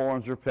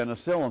cephalosporins or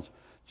penicillins.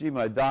 Gee,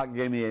 my doc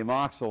gave me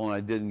amoxil and I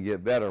didn't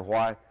get better.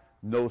 Why?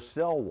 No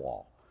cell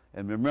wall.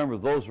 And remember,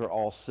 those are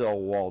all cell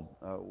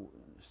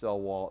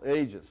wall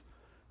agents.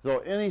 So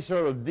any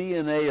sort of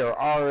DNA or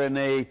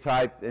RNA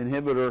type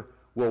inhibitor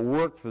will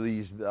work for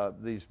these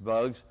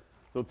bugs.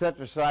 So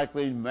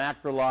tetracycline,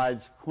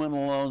 macrolides,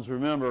 quinolones.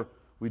 Remember,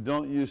 we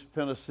don't use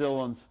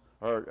penicillins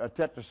or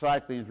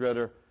tetracyclines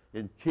rather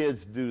in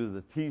kids due to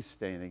the teeth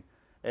staining.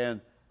 And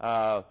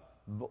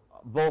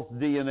both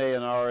DNA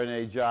and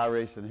RNA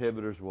gyrase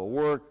inhibitors will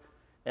work.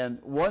 And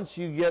once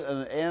you get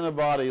an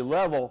antibody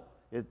level,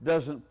 it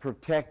doesn't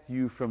protect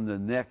you from the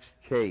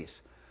next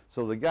case.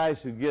 So the guys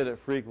who get it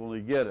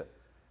frequently get it.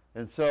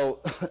 And so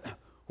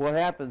what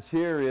happens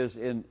here is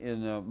in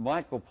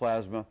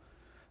mycoplasma,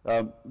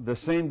 the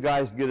same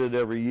guys get it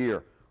every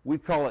year. We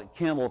call it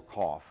kennel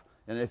cough.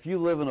 And if you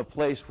live in a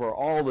place where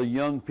all the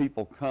young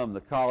people come,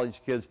 the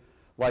college kids,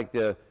 like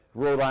the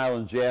Rhode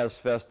Island Jazz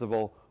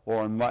Festival,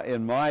 or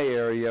in my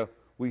area,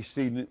 we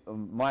see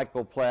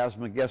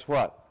mycoplasma, guess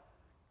what?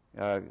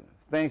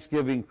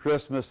 Thanksgiving,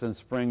 Christmas, and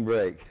spring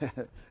break.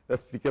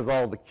 That's because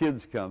all the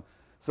kids come.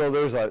 So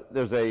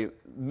there's a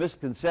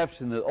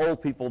misconception that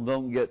old people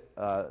don't get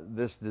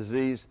this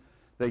disease.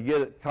 They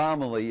get it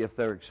commonly if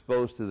they're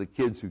exposed to the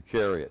kids who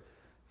carry it.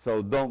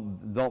 So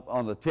don't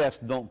on the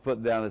test, don't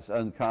put down it's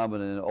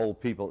uncommon in old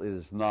people. It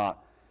is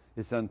not.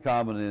 It's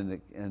uncommon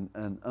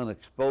in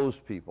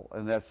unexposed people,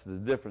 and that's the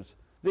difference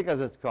because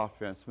it's cough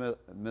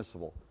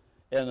transmissible.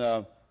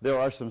 And there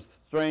are some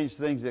strange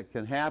things that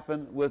can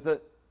happen with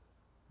it.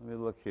 Let me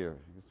look here.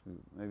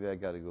 Maybe I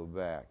got to go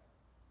back.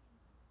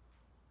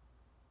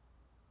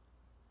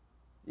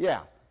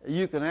 Yeah,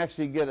 you can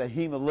actually get a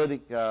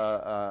hemolytic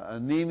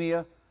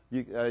anemia.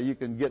 You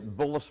can get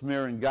bullous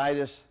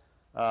meningitis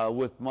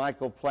with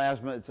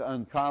mycoplasma. It's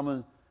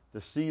uncommon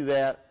to see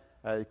that.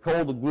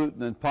 Cold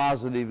agglutinin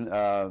positive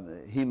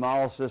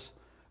hemolysis,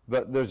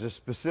 but there's a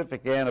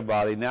specific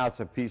antibody. Now it's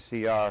a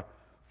PCR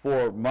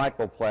for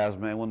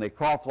mycoplasma, and when they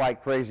cough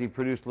like crazy,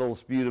 produce little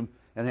sputum,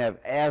 and have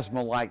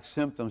asthma-like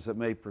symptoms that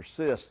may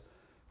persist,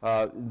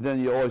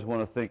 then you always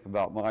want to think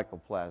about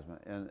mycoplasma,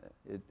 and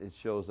it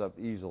shows up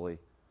easily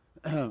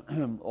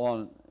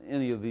on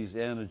any of these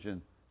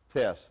antigen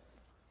tests.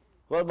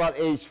 What about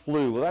H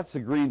flu? Well, that's the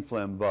green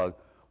phlegm bug.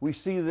 We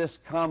see this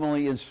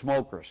commonly in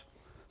smokers.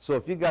 So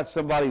if you got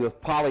somebody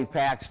with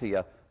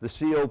polypaxia, the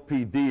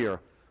COPD,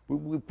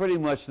 we pretty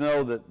much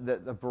know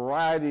that the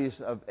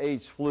varieties of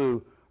H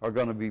flu are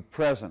going to be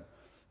present.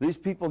 These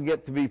people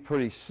get to be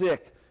pretty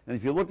sick, and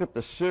if you look at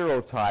the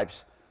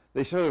serotypes,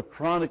 they sort of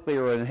chronically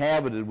are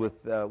inhabited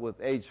with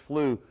H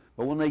flu,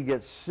 but when they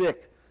get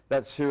sick,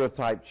 that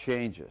serotype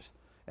changes.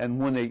 And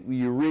when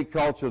you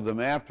reculture them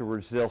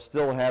afterwards, they'll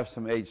still have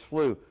some H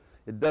flu.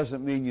 It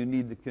doesn't mean you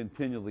need to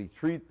continually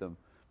treat them,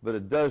 but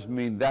it does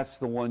mean that's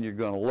the one you're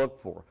going to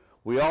look for.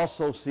 We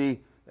also see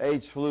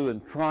H flu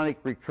in chronic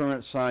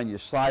recurrent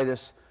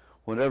sinusitis.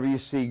 Whenever you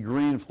see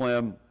green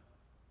phlegm,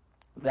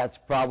 that's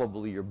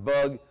probably your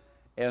bug.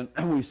 And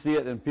we see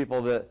it in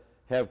people that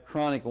have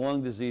chronic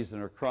lung disease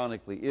and are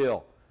chronically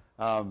ill.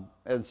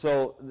 And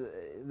so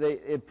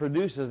it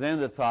produces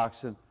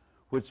endotoxin,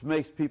 which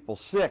makes people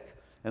sick.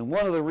 And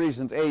one of the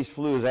reasons H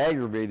flu is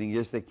aggravating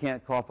is they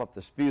can't cough up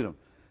the sputum.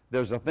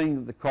 There's a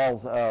thing that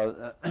called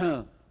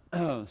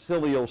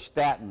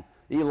ciliostatin.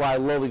 Eli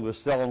Lilly was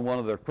selling one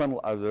of their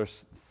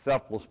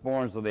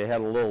cephalosporins, and they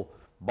had a little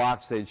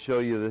box. They'd show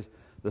you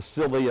the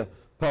cilia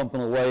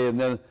pumping away, and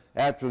then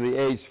after the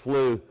H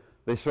flu,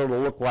 they sort of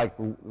look like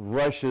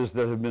rushes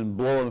that have been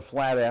blown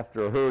flat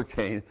after a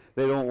hurricane.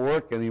 They don't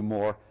work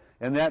anymore,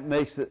 and that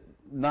makes it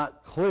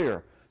not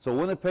clear. So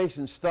when a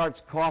patient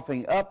starts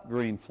coughing up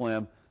green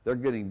phlegm, they're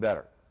getting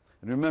better.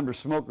 And remember,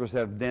 smokers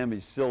have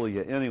damaged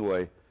cilia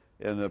anyway,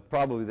 and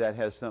probably that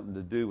has something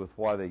to do with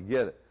why they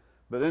get it.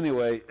 But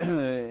anyway,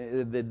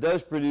 it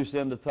does produce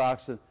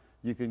endotoxin.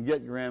 You can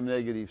get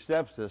gram-negative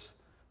sepsis,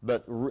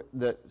 but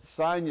the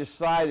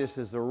sinusitis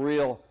is a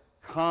real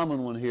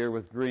common one here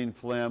with green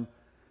phlegm.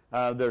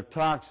 They're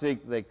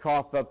toxic. They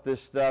cough up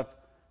this stuff,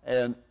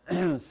 and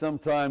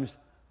sometimes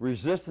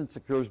resistance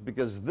occurs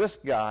because this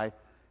guy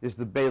is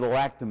the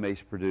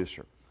beta-lactamase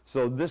producer.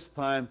 So this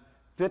time,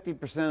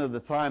 50% of the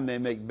time they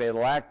make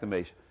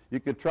beta-lactamase. You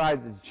could try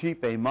the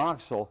cheap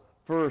amoxil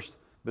first,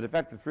 but if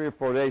after 3 or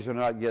 4 days you're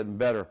not getting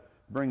better,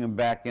 bring them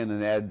back in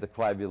and add the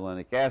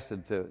clavulanic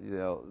acid to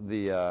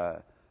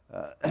the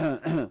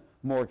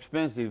more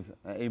expensive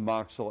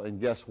amoxil, and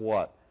guess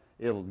what?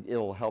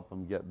 It'll help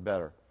them get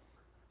better.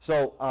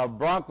 So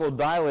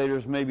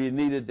bronchodilators may be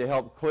needed to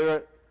help clear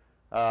it,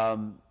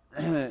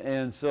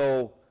 and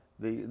so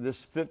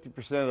this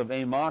 50% of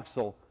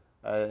amoxil,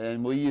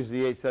 and we use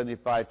the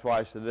 875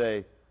 twice a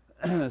day,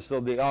 so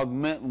the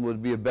augmentin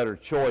would be a better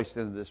choice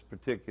than this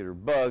particular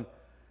bug.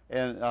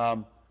 And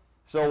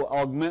so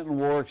augmentin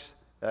works.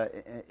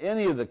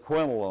 Any of the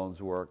quinolones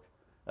work.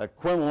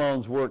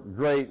 Quinolones work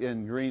great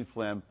in green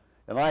phlegm,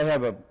 and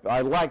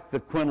I like the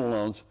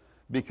quinolones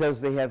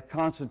because they have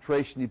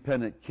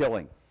concentration-dependent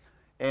killing,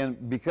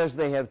 and because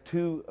they have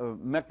two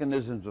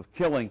mechanisms of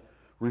killing,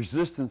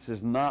 resistance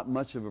is not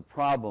much of a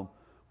problem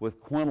with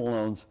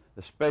quinolones,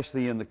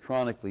 especially in the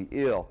chronically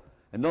ill.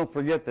 And don't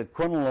forget that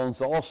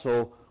quinolones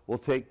also will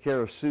take care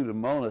of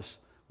Pseudomonas,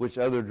 which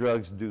other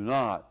drugs do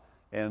not.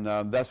 And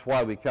that's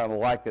why we kind of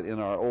like it in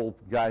our old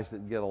guys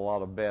that get a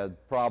lot of bad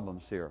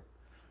problems here.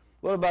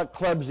 What about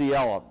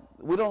Klebsiella?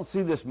 We don't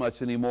see this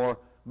much anymore,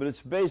 but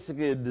it's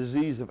basically a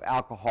disease of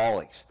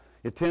alcoholics.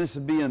 It tends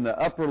to be in the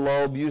upper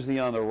lobe, usually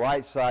on the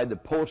right side, the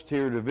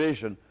posterior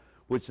division,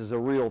 which is a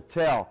real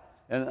tell.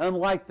 And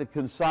unlike the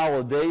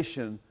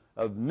consolidation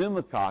of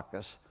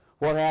pneumococcus,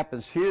 what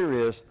happens here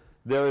is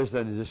there is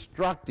a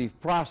destructive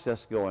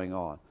process going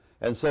on.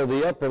 And so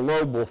the upper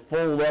lobe will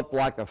fold up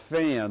like a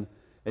fan,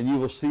 and you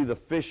will see the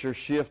fissure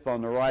shift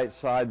on the right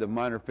side. The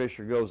minor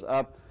fissure goes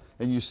up,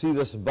 and you see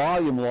this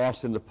volume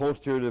loss in the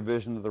posterior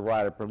division of the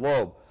right upper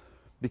lobe.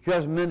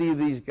 Because many of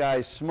these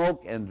guys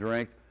smoke and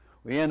drink,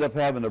 we end up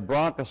having to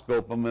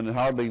bronchoscope them, and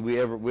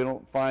we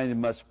don't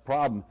find much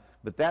problem.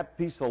 But that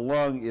piece of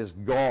lung is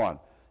gone.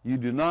 You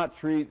do not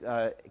treat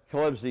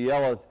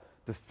Klebsiella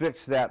to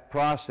fix that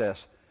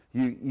process.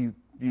 You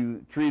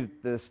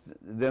treat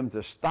them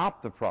to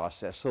stop the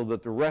process so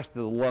that the rest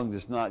of the lung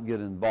does not get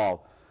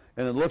involved.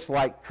 And it looks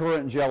like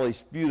currant jelly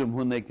sputum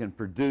when they can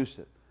produce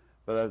it.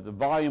 But as the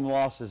volume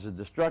loss is a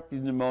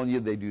destructive pneumonia,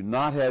 they do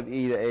not have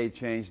E to A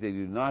change. They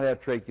do not have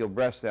tracheal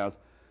breath sounds.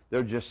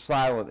 They're just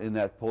silent in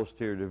that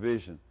posterior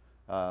division.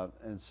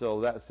 And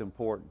so that's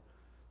important.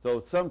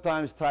 So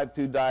sometimes type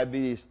 2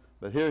 diabetes,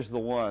 but here's the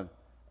one.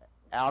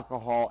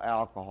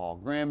 Alcohol.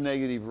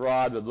 Gram-negative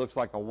rod that looks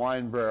like a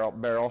wine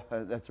barrel.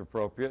 That's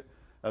appropriate.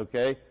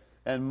 Okay?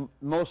 And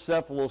most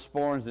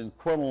cephalosporins and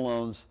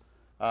quinolones,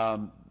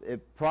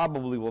 it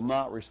probably will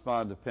not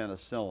respond to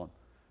penicillin.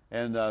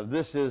 And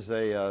this is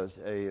a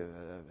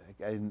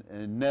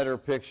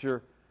netter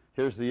picture.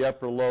 Here's the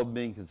upper lobe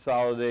being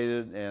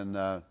consolidated,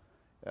 and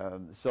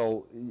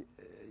so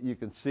you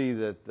can see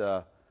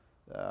that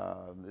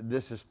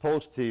this is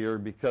posterior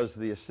because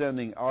the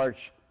ascending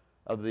arch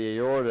of the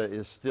aorta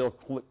is still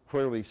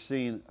clearly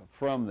seen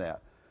from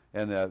that.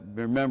 And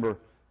remember,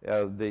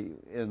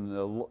 in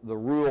the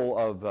rule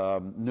of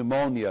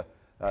pneumonia,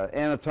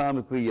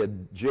 anatomically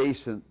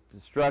adjacent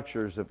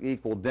structures of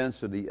equal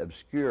density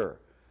obscure.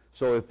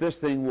 So if this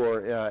thing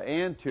were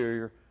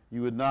anterior,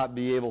 you would not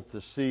be able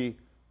to see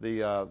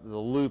the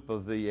loop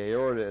of the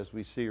aorta as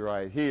we see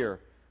right here.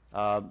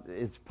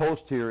 It's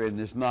posterior and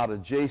is not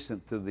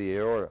adjacent to the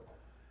aorta.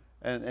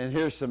 And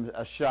here's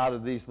a shot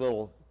of these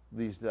little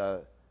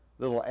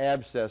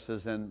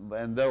abscesses,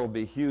 and there will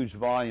be huge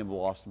volume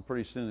loss, and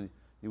pretty soon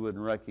you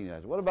wouldn't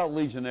recognize it. What about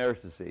Legionnaire's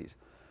disease?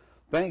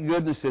 Thank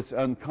goodness it's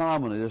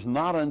uncommon. It is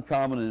not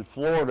uncommon in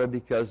Florida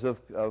because of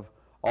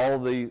all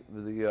the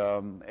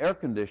air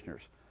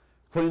conditioners.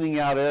 Cleaning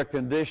out air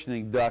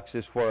conditioning ducts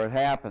is where it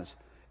happens.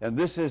 And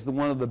this is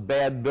one of the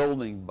bad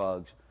building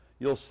bugs.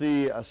 You'll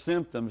see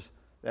symptoms,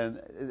 and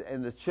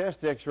the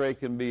chest x-ray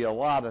can be a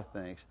lot of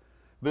things.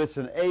 But it's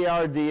an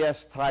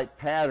ARDS type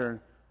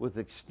pattern with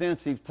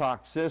extensive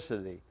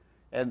toxicity.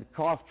 And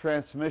cough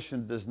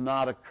transmission does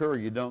not occur.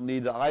 You don't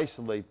need to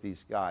isolate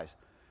these guys.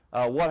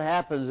 What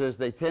happens is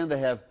they tend to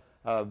have,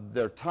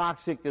 they're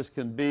toxic as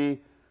can be.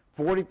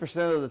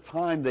 40% of the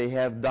time they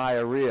have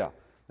diarrhea.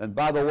 And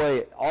by the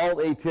way, all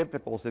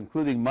atypicals,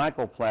 including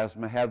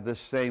mycoplasma, have the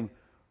same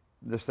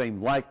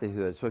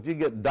likelihood. So if you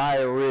get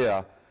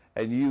diarrhea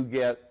and you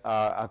get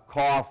a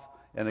cough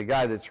and a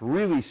guy that's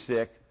really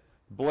sick,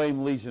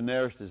 blame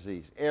Legionnaire's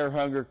disease. Air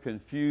hunger,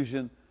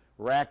 confusion,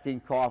 racking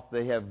cough.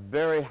 They have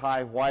very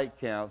high white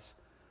counts.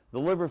 The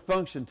liver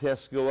function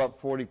tests go up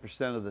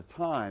 40% of the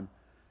time.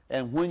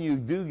 And when you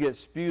do get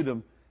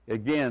sputum,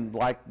 again,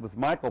 like with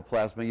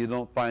mycoplasma, you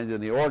don't find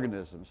any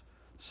organisms.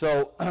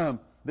 So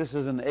this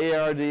is an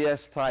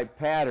ARDS type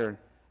pattern,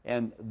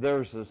 and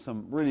there's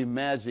some really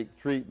magic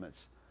treatments.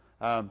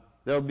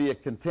 There'll be a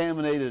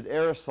contaminated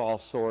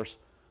aerosol source,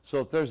 so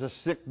if there's a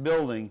sick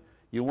building,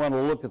 you want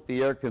to look at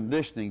the air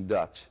conditioning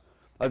ducts.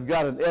 I've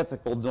got an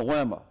ethical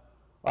dilemma.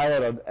 I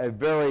had a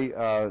very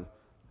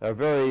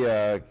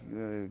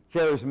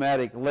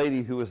charismatic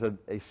lady who was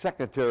a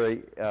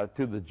secretary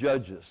to the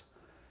judges.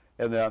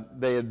 And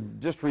they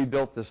had just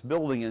rebuilt this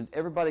building, and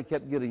everybody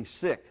kept getting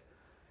sick.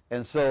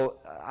 And so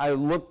I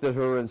looked at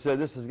her and said,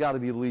 this has got to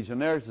be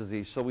Legionnaire's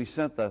disease. So we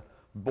sent the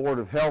Board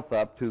of Health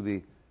up to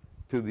the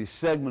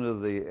segment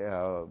of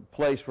the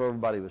place where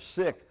everybody was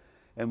sick,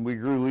 and we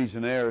grew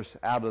Legionnaire's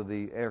out of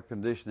the air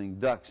conditioning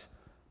ducts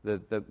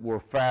that were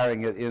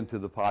firing it into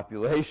the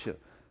population.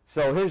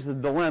 So here's the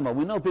dilemma.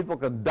 We know people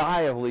can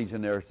die of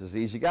Legionnaire's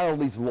disease. You got all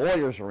these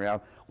lawyers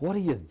around. What do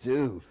you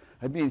do?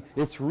 I mean,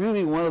 it's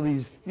really one of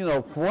these,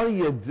 what do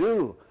you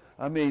do?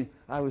 I mean,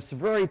 I was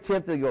very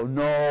tempted to go,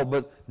 no,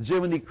 but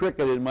Jiminy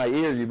Cricket in my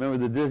ear, you remember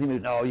the Disney movie?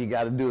 No, you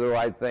got to do the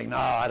right thing. No,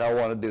 I don't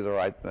want to do the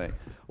right thing.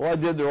 Well, I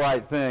did the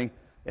right thing,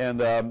 and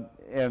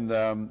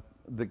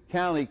the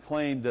county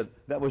claimed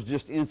that was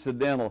just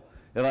incidental,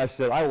 and I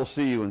said, I will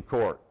see you in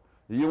court.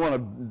 You want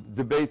to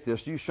debate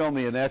this, you show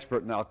me an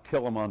expert, and I'll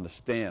kill him on the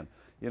stand.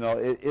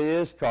 It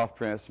is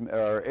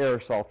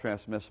aerosol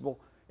transmissible,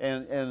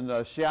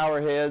 and shower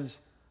heads,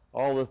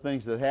 all the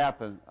things that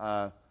happen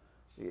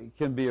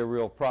can be a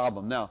real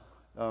problem. Now,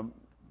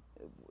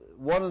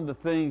 one of the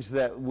things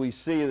that we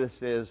see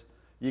this is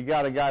you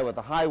got a guy with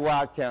a high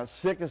white count,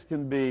 sick as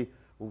can be,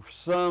 the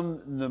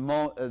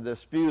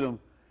sputum,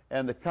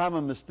 and the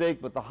common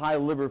mistake with the high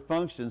liver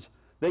functions,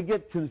 they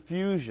get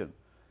confusion.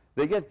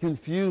 They get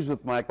confused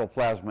with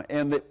mycoplasma,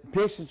 and the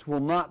patients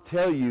will not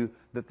tell you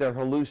that they're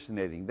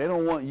hallucinating. They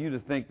don't want you to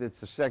think that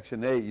it's a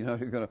Section 8, you're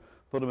going to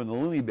put them in the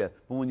loony bin.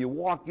 But when you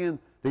walk in,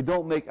 They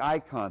don't make eye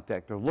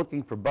contact. They're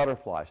looking for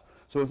butterflies.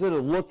 So instead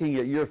of looking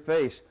at your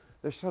face,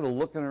 they're sort of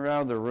looking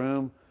around the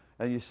room,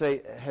 and you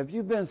say, have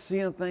you been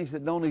seeing things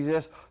that don't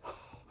exist? Oh,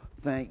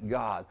 thank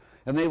God.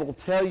 And they will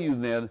tell you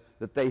then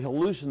that they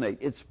hallucinate.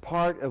 It's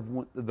part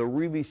of the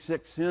really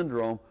sick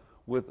syndrome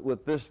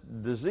with this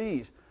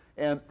disease.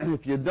 And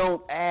if you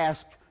don't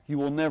ask, you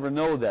will never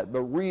know that.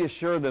 But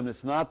reassure them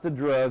it's not the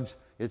drugs,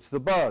 it's the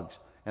bugs,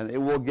 and it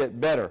will get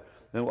better.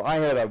 And I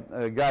had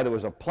a guy that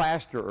was a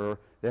plasterer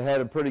that had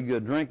a pretty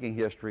good drinking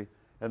history,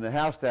 and the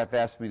house staff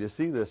asked me to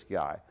see this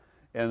guy.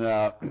 And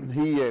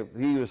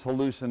he was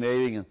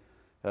hallucinating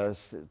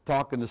and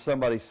talking to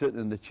somebody sitting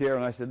in the chair,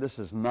 and I said, this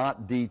is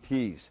not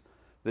DTs.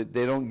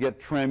 They don't get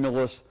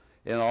tremulous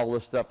and all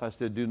this stuff. I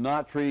said, do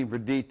not treat him for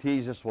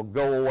DTs. This will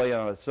go away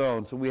on its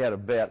own. So we had a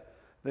bet.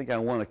 I think I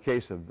won a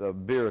case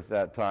of beer at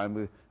that time.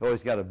 We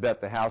always got to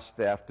bet the house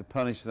staff to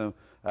punish them,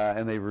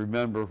 and they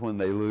remember when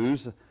they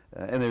lose,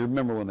 and they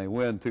remember when they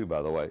win, too,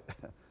 by the way.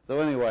 So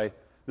anyway,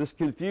 this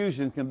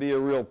confusion can be a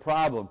real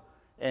problem,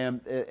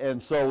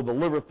 and so the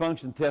liver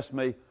function test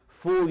may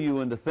fool you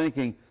into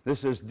thinking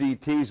this is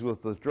DTs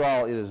with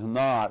withdrawal. It is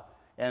not.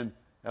 And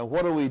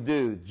what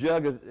do?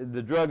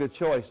 The drug of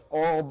choice,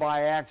 oral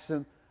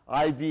Biaxin,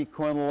 IV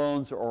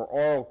quinolones, or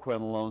oral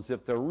quinolones.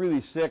 If they're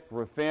really sick,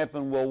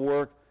 rifampin will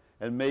work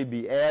and may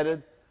be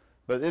added.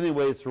 But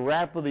anyway, it's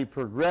rapidly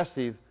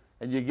progressive,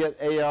 and you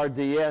get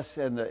ARDS,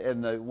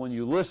 and when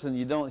you listen,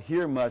 you don't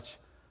hear much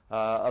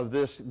of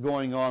this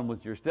going on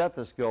with your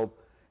stethoscope,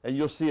 and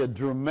you'll see a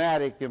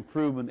dramatic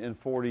improvement in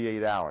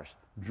 48 hours.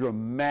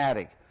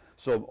 Dramatic.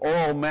 So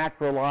oral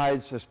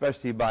macrolides,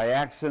 especially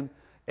Biaxin,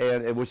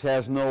 and which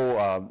has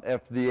no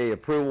FDA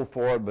approval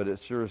for it, but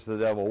it sure as the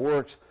devil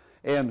works,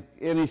 and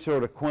any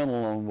sort of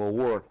quinolone will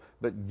work,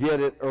 but get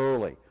it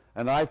early.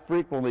 And I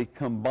frequently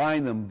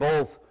combine them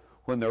both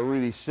when they're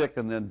really sick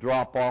and then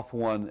drop off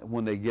one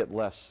when they get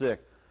less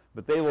sick.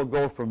 But they will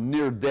go from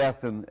near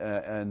death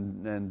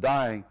and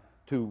dying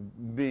to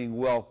being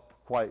well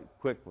quite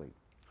quickly.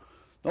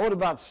 Now what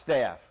about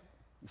staph?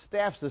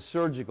 Staph's a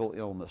surgical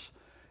illness.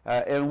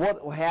 And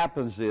what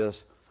happens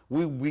is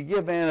we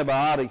give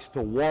antibiotics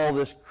to wall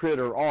this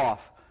critter off,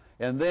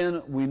 and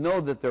then we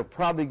know that they're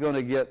probably going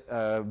to get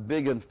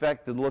big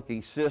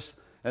infected-looking cysts,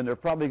 and they're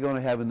probably going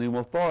to have a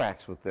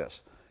pneumothorax with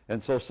this.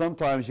 And so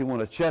sometimes you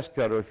want a chest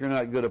cutter. If you're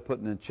not good at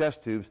putting in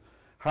chest tubes,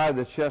 hire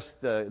the chest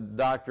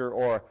doctor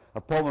or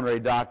a pulmonary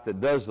doc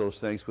that does those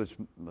things, which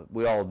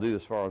we all do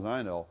as far as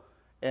I know.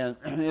 And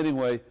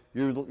anyway,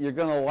 you're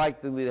going to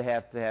likely to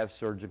have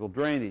surgical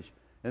drainage.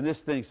 And this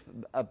thing's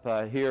up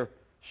here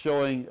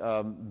showing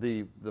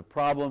the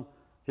problem.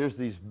 Here's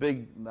these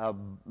big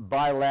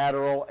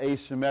bilateral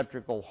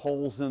asymmetrical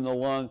holes in the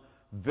lung,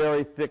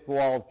 very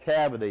thick-walled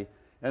cavity,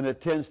 and it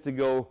tends to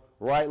go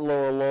right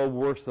lower lobe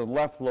worse than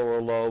left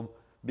lower lobe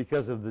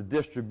because of the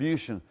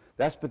distribution.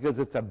 That's because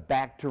it's a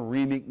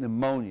bacteremic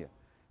pneumonia,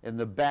 and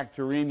the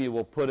bacteremia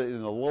will put it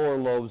in the lower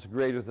lobes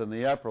greater than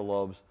the upper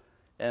lobes.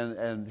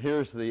 And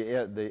here's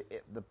the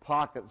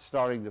pocket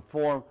starting to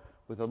form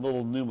with a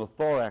little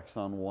pneumothorax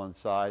on one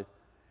side.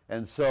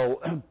 And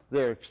so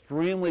they're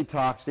extremely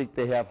toxic.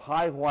 They have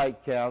high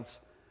white counts.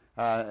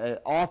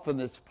 Often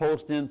it's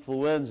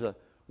post-influenza.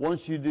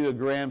 Once you do a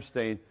gram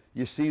stain,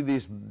 you see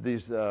these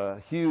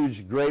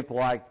huge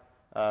grape-like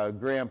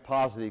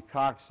gram-positive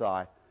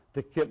cocci,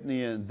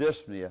 tachypnea and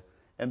dyspnea.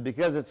 And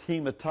because it's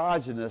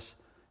hematogenious,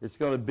 it's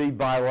going to be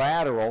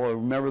bilateral. And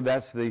remember,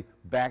 that's the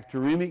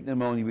bacteremic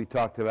pneumonia we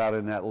talked about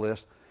in that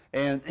list.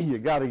 And you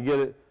got to get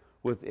it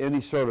with any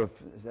sort of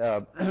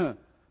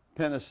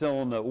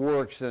penicillin that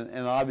works,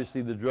 and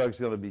obviously the drug's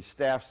going to be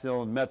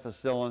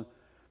staphylococcus, methicillin.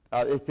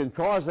 It can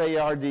cause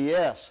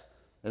ARDS,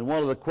 and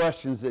one of the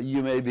questions that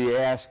you may be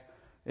asked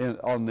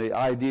on the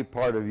ID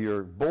part of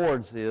your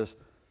boards is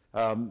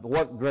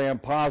what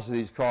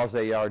gram-positives cause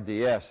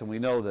ARDS, and we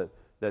know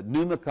that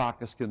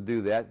pneumococcus can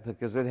do that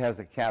because it has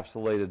a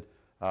capsulated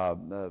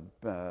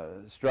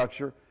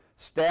structure.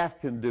 Staph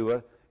can do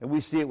it, and we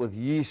see it with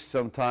yeast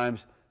sometimes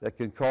that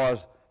can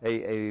cause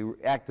a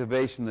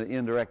activation, the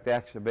indirect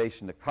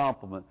activation to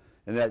complement,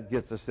 and that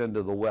gets us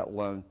into the wet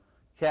lung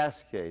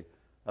cascade.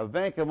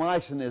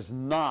 Vancomycin is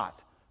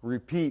not,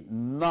 repeat,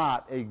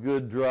 not a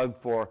good drug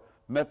for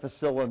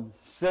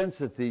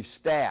methicillin-sensitive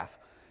staph.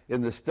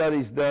 In the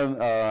studies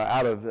done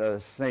out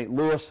of St.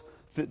 Louis,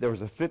 there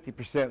was a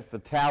 50%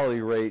 fatality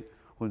rate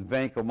when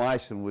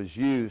vancomycin was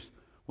used.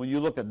 When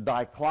you look at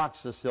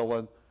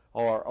dicloxacillin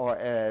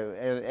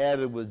and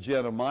added with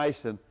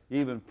gentamicin,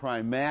 even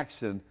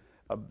Primaxin,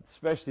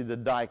 especially the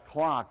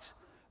diclox,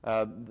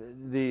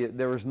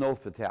 there is no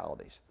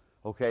fatalities,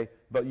 okay?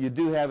 But you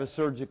do have a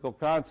surgical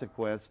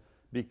consequence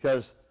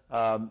because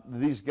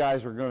these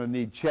guys are going to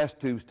need chest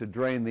tubes to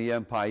drain the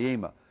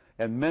empyema,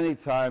 and many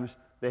times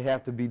they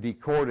have to be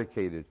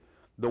decorticated.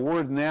 The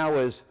word now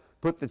is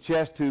put the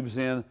chest tubes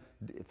in,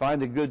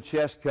 find a good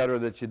chest cutter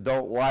that you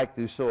don't like,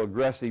 who's so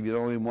aggressive you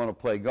don't even want to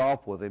play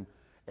golf with him,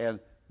 and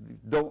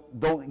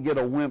don't get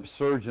a wimp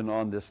surgeon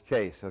on this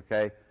case,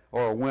 okay,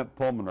 or a wimp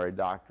pulmonary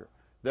doctor.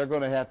 They're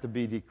going to have to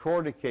be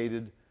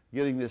decorticated,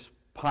 getting this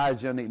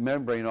pyogenic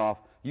membrane off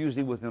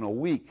usually within a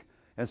week.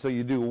 And so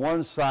you do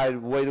one side,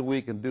 wait a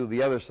week, and do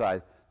the other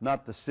side,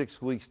 not the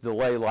 6 weeks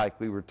delay like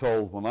we were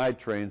told when I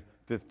trained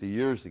 50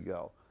 years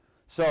ago.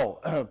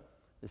 So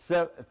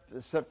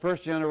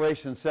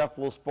first-generation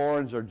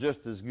cephalosporins are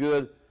just as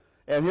good.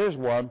 And here's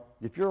one.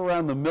 If you're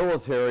around the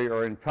military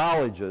or in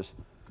colleges,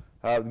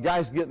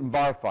 guys get in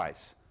bar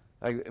fights.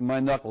 My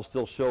knuckles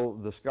still show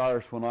the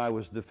scars when I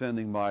was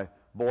defending my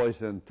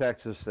boys in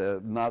Texas.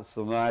 Not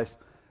so nice.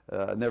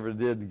 Never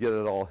did get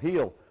it all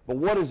healed. But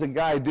what does a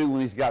guy do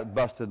when he's got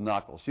busted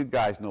knuckles? You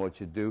guys know what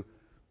you do.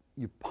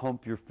 You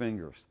pump your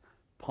fingers.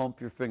 Pump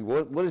your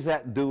finger. What is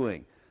that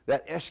doing?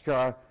 That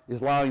eschar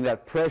is allowing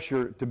that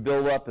pressure to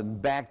build up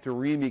and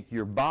bacteremic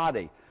your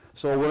body.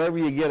 So whenever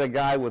you get a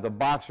guy with a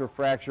boxer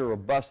fracture or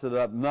busted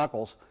up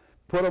knuckles,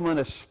 put him in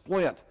a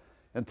splint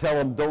and tell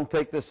him, don't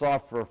take this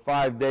off for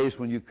 5 days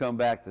when you come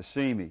back to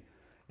see me.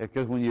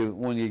 Because when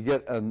you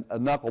get a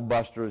knuckle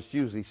buster, it's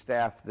usually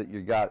staph that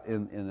you got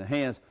in the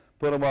hands.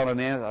 Put them on an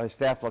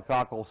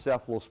anti-staphylococcal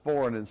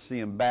cephalosporin and see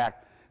them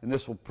back, and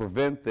this will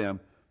prevent them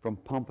from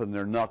pumping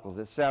their knuckles.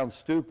 It sounds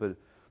stupid,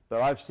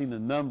 but I've seen a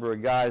number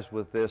of guys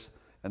with this,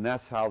 and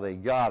that's how they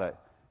got it.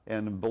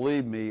 And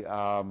believe me,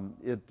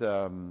 it's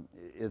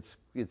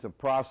a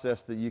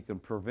process that you can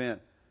prevent,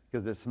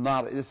 because it's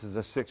not. This is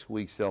a 6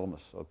 weeks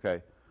illness.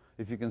 Okay,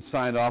 if you can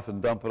sign off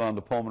and dump it on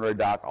the pulmonary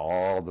doc,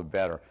 all the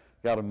better.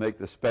 Got to make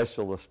the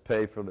specialists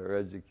pay for their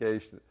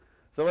education.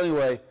 So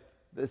anyway,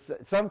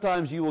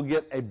 sometimes you will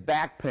get a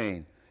back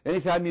pain.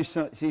 Anytime you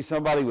see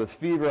somebody with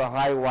fever, a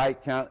high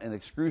white count, and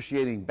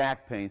excruciating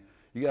back pain,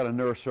 you got a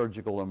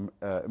neurosurgical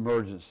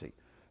emergency.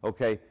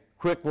 Okay,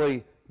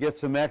 quickly get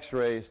some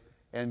X-rays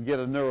and get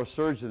a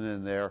neurosurgeon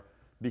in there,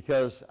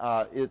 because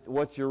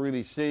what you're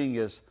really seeing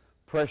is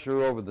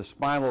pressure over the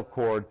spinal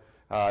cord,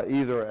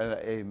 either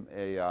an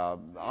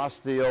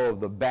osteo of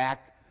the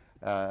back,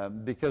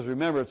 because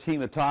remember it's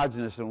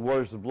hematogenous, and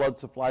where's the blood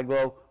supply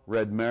go?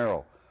 Red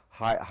marrow,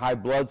 high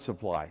blood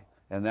supply,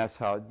 and that's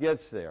how it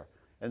gets there.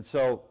 And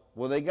so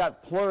when they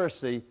got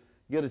pleurisy,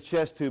 get a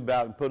chest tube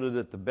out and put it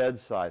at the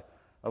bedside.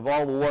 Of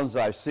all the ones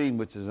I've seen,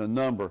 which is a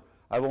number,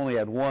 I've only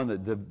had one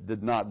that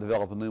did not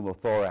develop a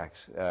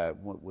pneumothorax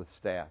with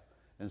staph.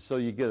 And so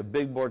you get a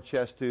big bore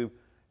chest tube,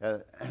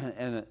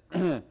 and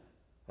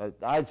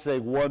I'd say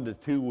 1 to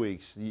 2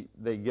 weeks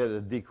they get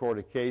a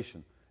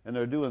decortication. And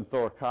they're doing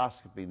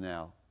thoracoscopy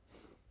now.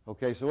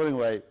 Okay, so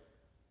anyway,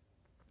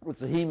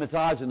 it's a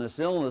hematogenous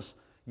illness.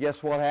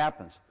 Guess what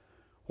happens?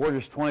 Where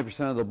does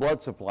 20% of the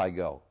blood supply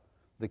go?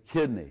 The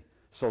kidney.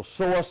 So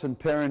psoas and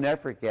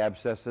perinephric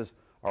abscesses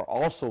are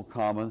also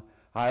common.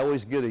 I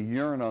always get a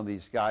urine on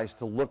these guys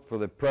to look for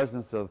the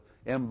presence of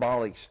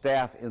embolic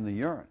staph in the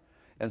urine.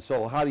 And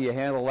so how do you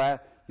handle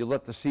that? You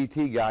let the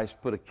CT guys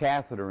put a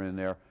catheter in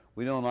there.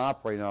 We don't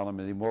operate on them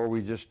anymore.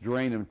 We just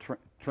drain them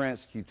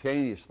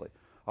transcutaneously.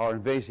 Our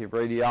invasive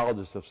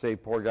radiologists have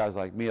saved poor guys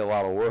like me a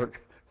lot of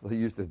work. They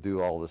used to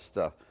do all this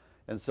stuff.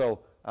 And so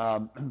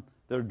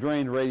they're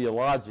drained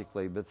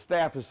radiologically, but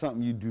staph is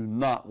something you do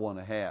not want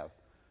to have.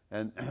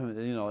 And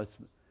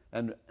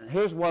and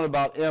here's one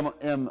about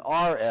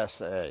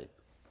MRSA.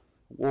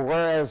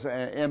 Whereas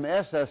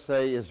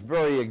MSSA is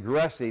very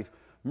aggressive,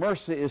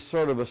 MRSA is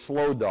sort of a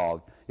slow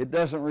dog. It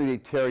doesn't really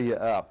tear you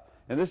up.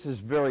 And this is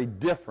very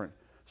different.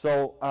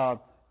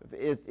 So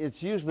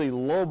it's usually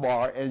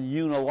lobar and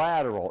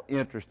unilateral,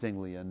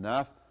 interestingly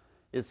enough.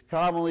 It's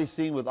commonly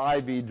seen with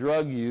IV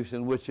drug use,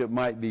 in which it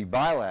might be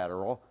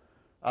bilateral.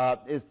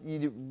 It's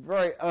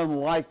very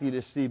unlikely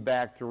to see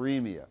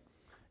bacteremia.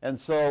 And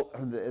so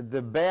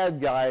the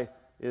bad guy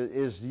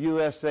is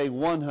USA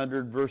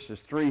 100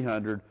 versus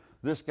 300.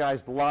 This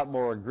guy's a lot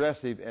more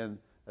aggressive, and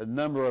a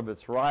number of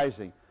it's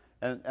rising.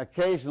 And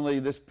occasionally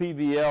this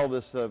PVL,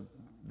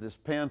 this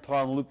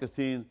Panton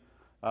leucotine,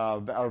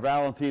 or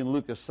Valentine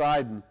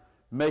leukocidin,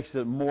 makes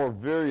it more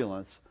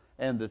virulent.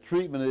 And the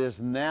treatment is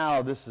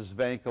now, this is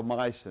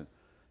vancomycin.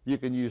 You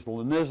can use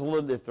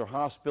linezolid if they're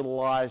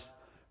hospitalized.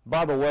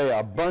 By the way,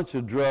 a bunch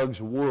of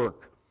drugs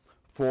work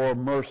for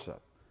MRSA.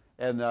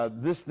 And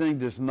this thing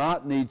does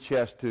not need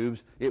chest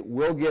tubes. It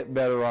will get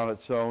better on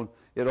its own.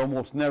 It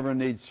almost never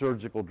needs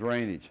surgical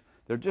drainage.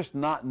 They're just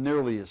not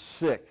nearly as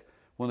sick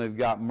when they've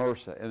got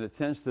MRSA. And it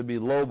tends to be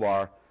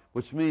lobar,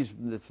 which means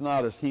it's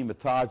not as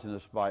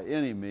hematogenous by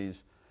any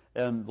means.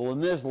 And the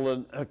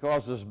linezolid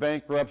causes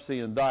bankruptcy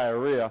and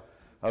diarrhea.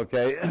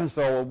 Okay,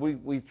 so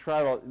we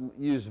try to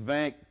use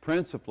Vanc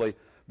principally,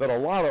 but a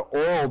lot of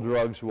oral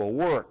drugs will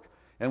work.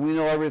 And we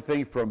know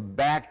everything from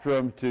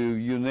Bactrim to,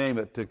 you name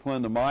it, to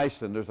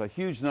clindamycin. There's a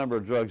huge number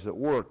of drugs that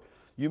work.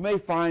 You may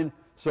find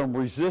some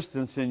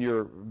resistance in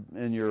your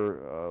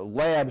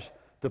labs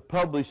to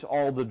publish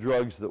all the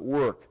drugs that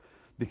work,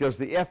 because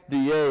the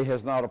FDA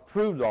has not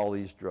approved all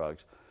these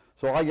drugs.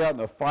 So I got in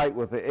a fight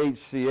with the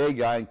HCA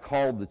guy and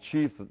called the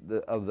chief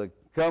of the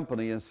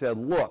company and said,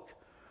 look,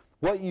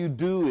 what you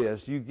do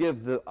is you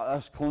give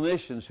us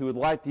clinicians who would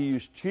like to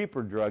use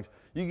cheaper drugs,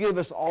 you give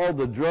us all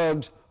the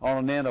drugs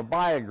on an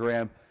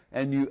antibiogram,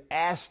 and you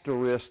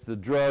asterisk the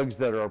drugs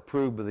that are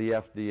approved by the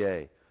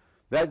FDA.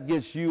 That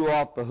gets you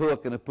off the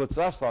hook, and it puts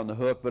us on the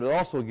hook, but it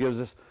also gives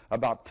us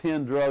about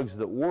 10 drugs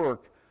that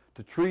work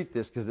to treat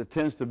this, because it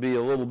tends to be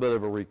a little bit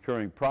of a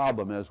recurring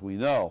problem, as we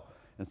know,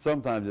 and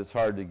sometimes it's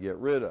hard to get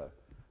rid of.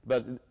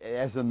 But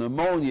as a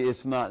pneumonia,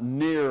 it's not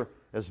near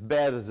as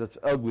bad as its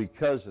ugly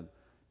cousin,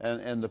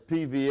 and the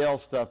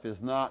PVL stuff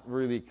is not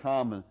really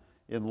common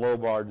in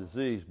lobar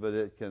disease, but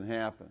it can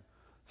happen.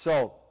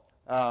 So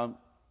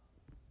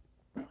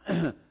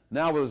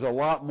now there's a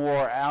lot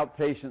more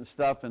outpatient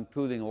stuff,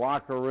 including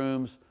locker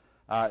rooms.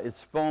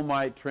 It's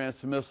fomite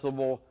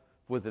transmissible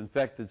with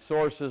infected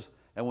sources,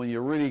 and when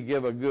you really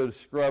give a good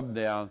scrub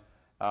down,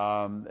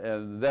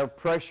 and they're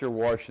pressure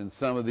washing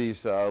some of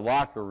these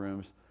locker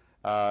rooms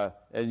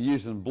and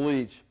using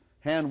bleach,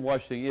 hand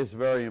washing is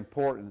very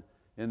important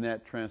in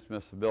that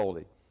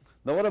transmissibility.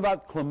 Now, what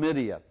about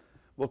chlamydia?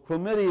 Well,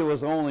 chlamydia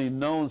was only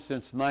known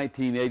since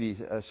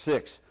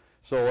 1986,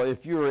 so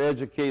if you were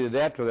educated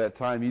after that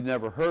time, you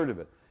never heard of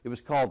it. It was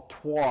called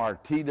TWAR,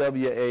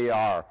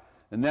 T-W-A-R,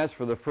 and that's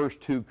for the first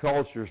two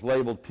cultures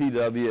labeled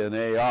TW and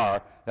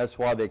AR. That's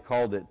why they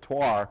called it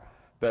TWAR.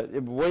 But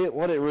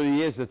what it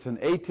really is, it's an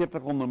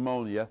atypical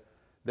pneumonia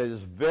that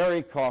is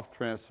very cough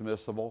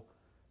transmissible,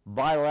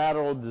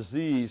 bilateral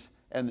disease,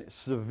 and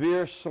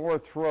severe sore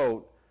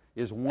throat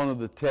is one of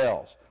the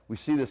tells. We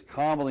see this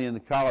commonly in the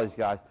college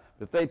guys.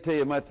 If they tell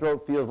you my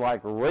throat feels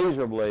like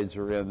razor blades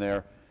are in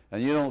there,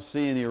 and you don't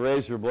see any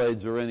razor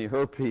blades or any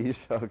herpes,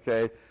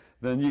 okay,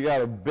 then you got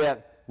to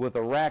bet with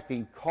a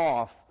racking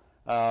cough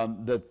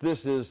that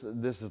this is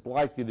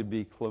likely to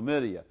be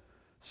chlamydia.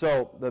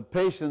 So the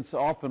patients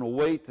often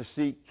wait to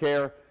seek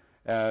care.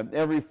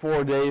 Every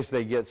 4 days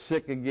they get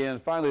sick again.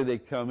 Finally they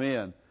come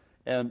in.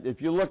 And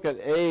if you look at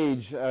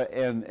age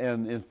and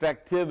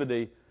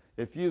infectivity,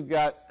 if you've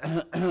got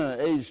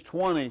age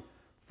 20,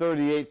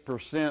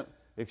 38%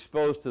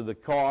 exposed to the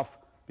cough,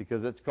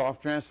 because it's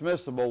cough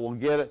transmissible, will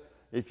get it.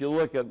 If you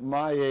look at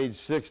my age,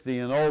 60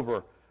 and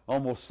over,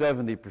 almost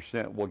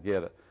 70% will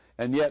get it.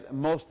 And yet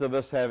most of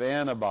us have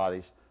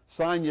antibodies.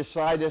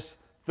 Sinusitis,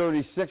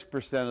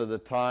 36% of the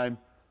time.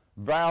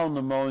 Viral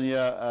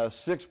pneumonia,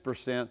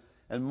 6%.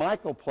 And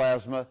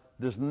mycoplasma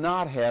does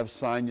not have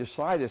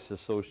sinusitis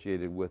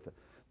associated with it.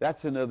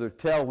 That's another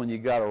tell when you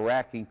got a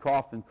racking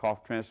cough and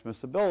cough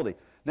transmissibility.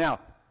 Now,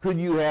 could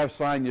you have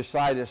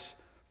sinusitis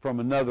from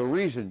another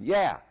reason?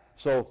 Yeah.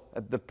 So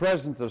the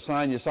presence of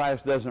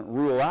sinusitis doesn't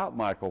rule out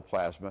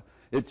mycoplasma.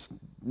 It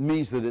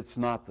means that it's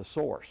not the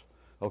source,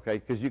 okay?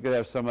 Because you could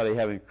have somebody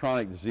having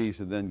chronic disease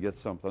and then get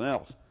something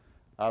else.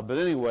 But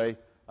anyway,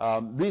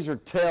 these are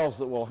tells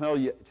that will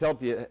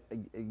help you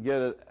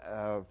get it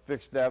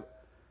fixed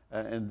up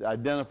and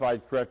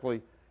identified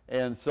correctly.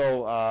 And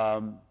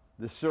so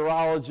the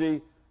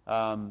serology,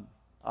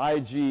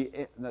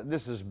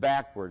 this is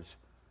backwards.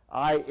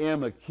 I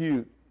am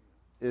acute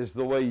is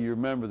the way you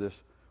remember this.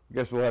 I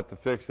guess we'll have to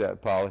fix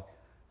that, Polly.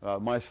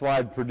 My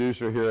slide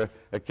producer here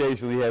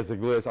occasionally has a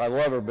glitch. I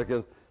love her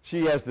because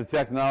she has the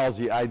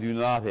technology I do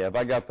not have.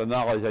 I got the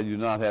knowledge, I do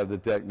not have the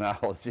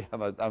technology.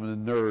 I'm a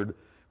nerd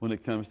when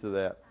it comes to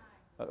that.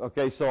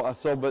 Okay,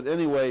 but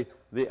anyway,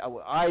 the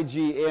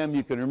IgM,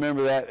 you can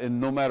remember that, and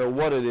no matter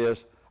what it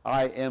is,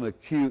 I am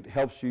acute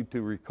helps you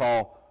to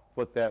recall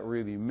what that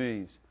really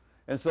means.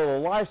 And so the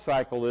life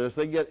cycle is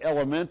they get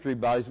elementary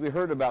bodies. We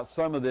heard about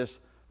some of this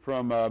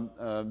from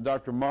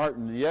Dr.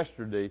 Martin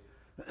yesterday.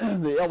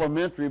 The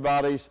elementary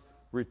bodies,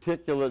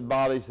 reticulate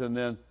bodies, and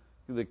then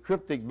the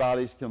cryptic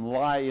bodies can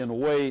lie in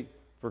wait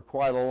for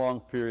quite a long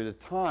period of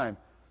time.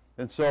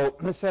 And so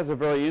this has a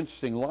very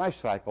interesting life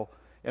cycle.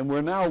 And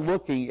we're now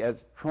looking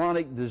at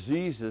chronic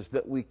diseases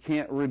that we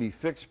can't really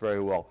fix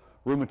very well.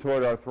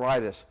 Rheumatoid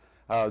arthritis,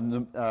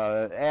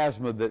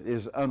 asthma that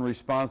is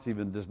unresponsive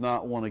and does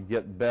not want to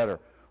get better.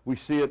 We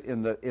see it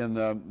in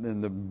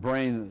the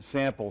brain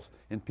samples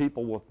in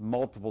people with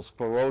multiple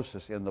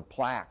sclerosis in the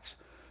plaques.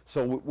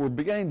 So we're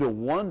beginning to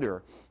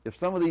wonder if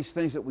some of these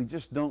things that we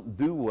just don't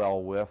do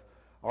well with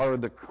are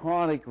the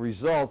chronic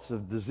results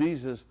of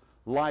diseases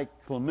like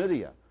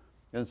chlamydia.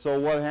 And so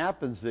what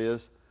happens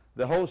is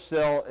the host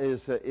cell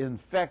is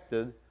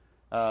infected.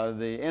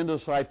 The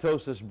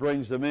endocytosis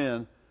brings them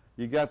in.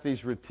 You got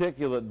these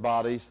reticulate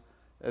bodies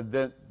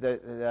that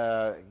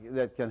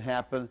can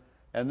happen,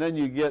 and then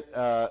you get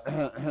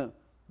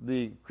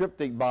the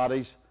cryptic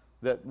bodies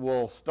that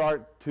will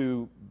start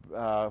to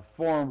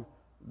form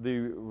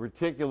the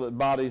reticulate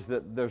bodies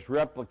that there's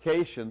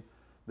replication.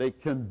 They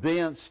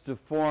condense to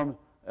form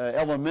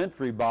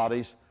elementary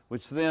bodies,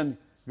 which then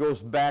goes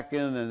back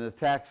in and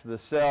attacks the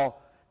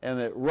cell, and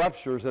it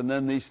ruptures, and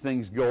then these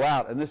things go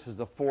out. And this is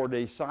a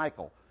 4-day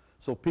cycle.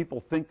 So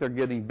people think they're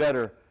getting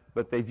better,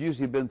 but they've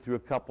usually been through a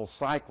couple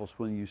cycles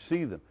when you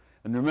see them.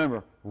 And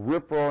remember,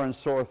 rip roar and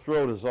sore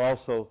throat is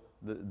also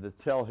the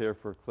tell here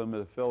for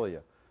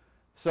chlamydophilia.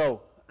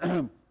 So,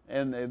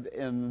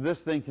 and this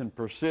thing can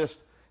persist,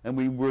 and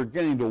we're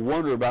getting to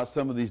wonder about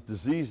some of these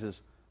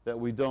diseases that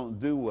we don't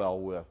do well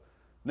with.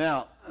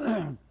 Now,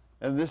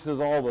 and this is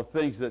all the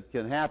things that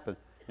can happen,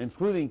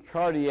 including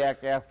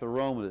cardiac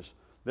atheromatosis.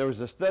 There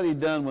was a study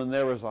done when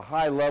there was a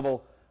high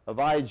level of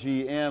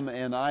IgM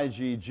and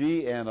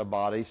IgG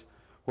antibodies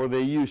where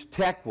they used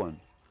Tequin,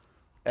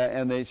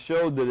 and they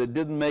showed that it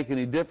didn't make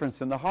any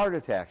difference in the heart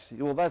attacks.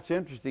 Well, that's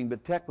interesting,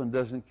 but Tequin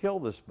doesn't kill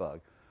this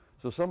bug.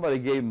 So somebody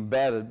gave them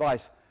bad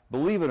advice.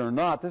 Believe it or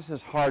not, this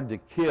is hard to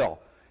kill.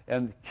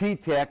 And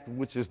Ketec,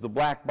 which is the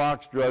black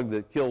box drug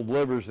that killed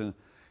livers and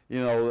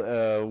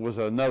was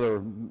another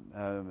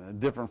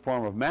different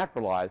form of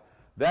macrolide,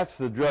 that's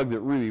the drug that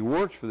really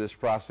works for this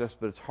process,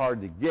 but it's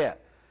hard to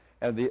get.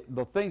 And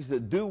the things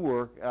that do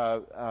work,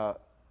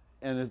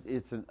 and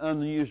it's an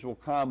unusual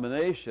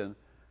combination,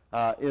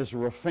 is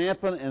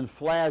rifampin and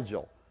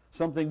flagyl,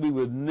 something we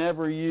would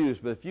never use.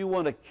 But if you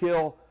want to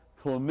kill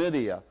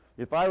chlamydia,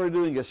 if I were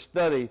doing a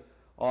study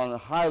on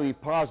highly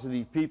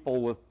positive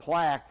people with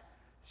plaque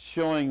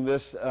showing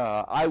this,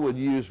 I would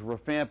use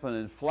rifampin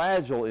and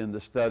flagyl in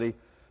the study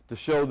to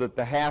show that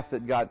the half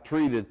that got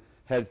treated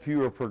had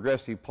fewer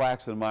progressive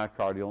plaques and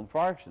myocardial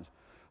infarctions.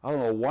 I don't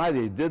know why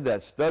they did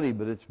that study,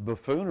 but it's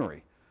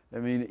buffoonery. I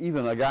mean,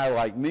 even a guy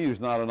like me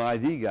who's not an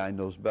ID guy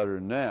knows better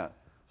than that.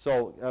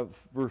 So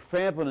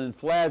rifampin and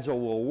flagyl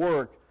will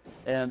work,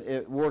 and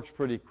it works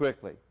pretty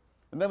quickly.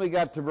 And then we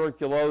got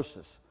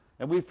tuberculosis.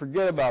 And we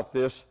forget about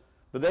this,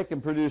 but they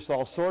can produce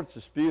all sorts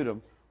of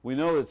sputum. We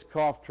know it's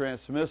cough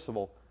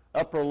transmissible.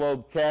 Upper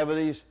lobe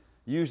cavities,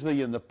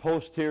 usually in the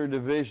posterior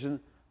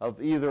division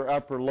of either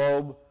upper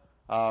lobe.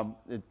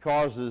 It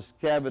causes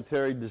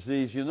cavitary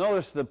disease. You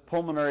notice the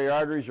pulmonary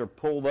arteries are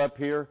pulled up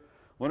here.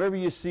 Whenever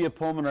you see a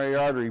pulmonary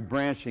artery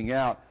branching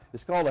out,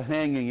 it's called a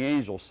hanging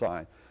angel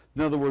sign.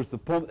 In other words,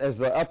 as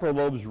the upper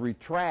lobes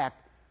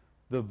retract,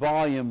 the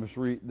volumes,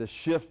 the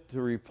shift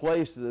to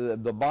replace the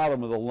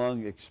bottom of the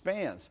lung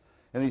expands.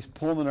 And these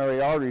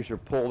pulmonary arteries are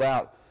pulled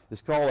out.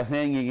 It's called a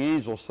hanging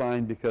angel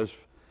sign because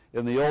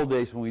in the old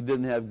days when we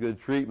didn't have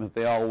good treatment,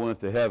 they all went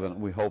to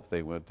heaven. We hope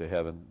they went to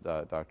heaven,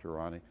 Dr.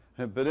 Ronnie.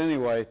 But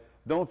anyway,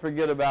 don't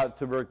forget about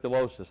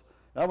tuberculosis.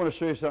 I want to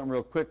show you something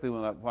real quickly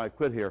when I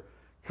quit here.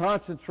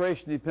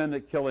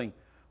 Concentration-dependent killing.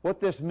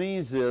 What this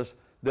means is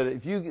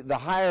that the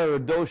higher a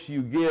dose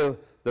you give,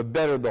 the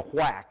better the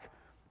whack.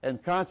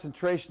 And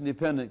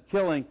concentration-dependent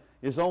killing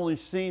is only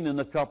seen in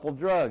a couple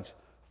drugs.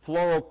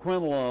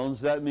 Fluoroquinolones,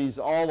 that means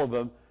all of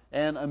them,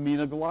 and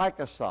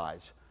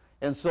aminoglycosides.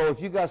 And so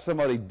if you got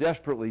somebody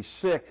desperately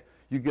sick,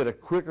 you get a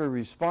quicker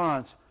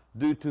response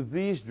due to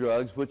these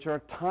drugs, which are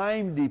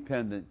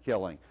time-dependent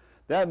killing.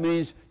 That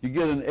means you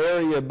get an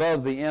area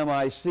above the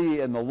MIC,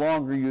 and the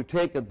longer you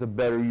take it, the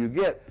better you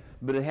get.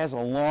 But it has a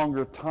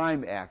longer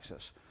time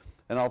axis.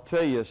 And I'll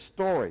tell you a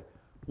story.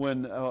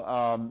 When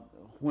I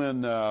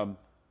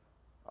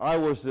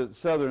was at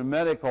Southern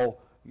Medical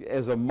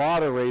as a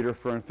moderator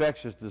for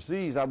infectious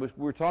disease, we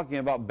were talking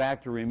about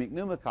bacteremic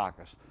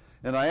pneumococcus.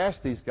 And I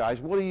asked these guys,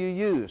 what do you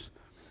use?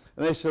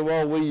 And they said,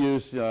 well, we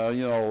use,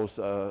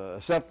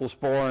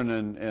 cephalosporin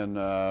and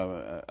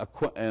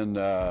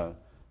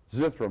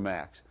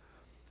Zithromax.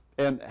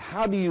 And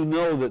how do you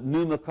know that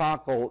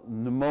pneumococcal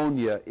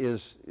pneumonia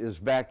is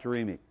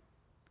bacteremic?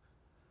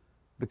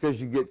 Because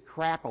you get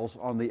crackles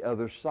on the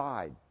other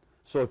side.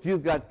 So if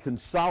you've got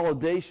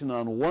consolidation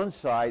on one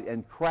side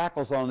and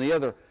crackles on the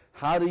other,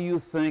 how do you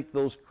think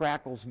those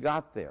crackles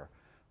got there?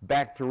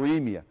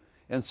 Bacteremia.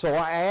 And so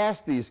I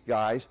asked these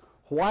guys,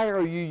 why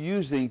are you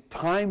using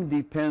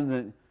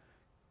time-dependent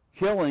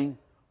killing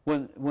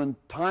when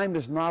time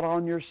is not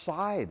on your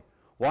side?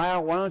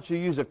 Why don't you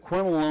use a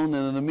quinolone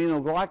and an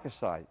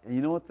aminoglycoside? And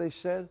you know what they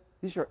said?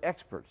 These are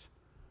experts.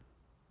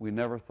 We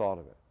never thought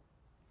of it.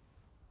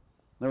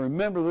 Now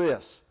remember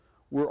this.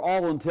 We're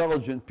all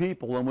intelligent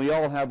people and we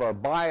all have our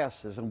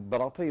biases.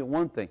 But I'll tell you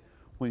one thing.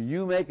 When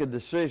you make a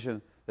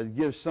decision that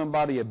gives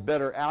somebody a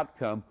better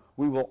outcome,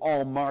 we will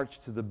all march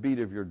to the beat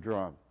of your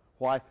drum.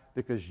 Why?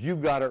 Because you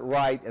got it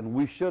right and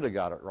we should have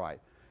got it right.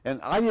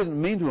 And I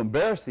didn't mean to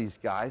embarrass these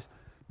guys,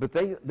 but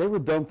they were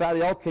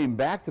dumbfounded. They all came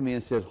back to me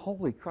and said,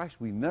 holy Christ,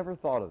 we never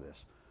thought of this.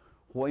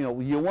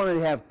 Well, you want to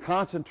have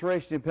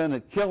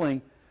concentration-dependent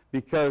killing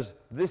because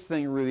this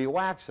thing really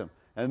whacks them.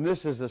 And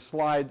this is a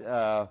slide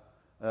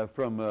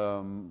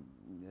from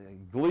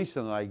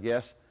Gleason, I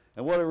guess.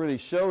 And what it really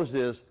shows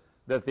is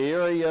that the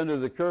area under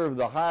the curve,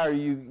 the higher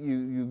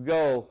you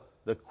go,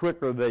 the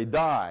quicker they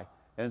die.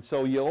 And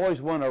so you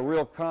always want a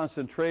real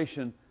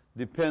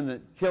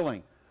concentration-dependent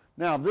killing.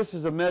 Now, this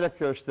is a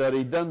Medicare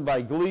study done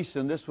by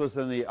Gleason. This was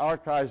in the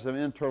Archives of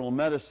Internal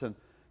Medicine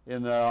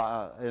in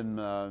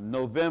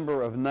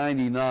November of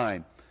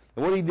 '99.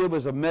 And what he did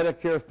was a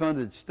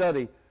Medicare-funded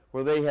study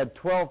where they had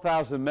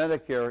 12,000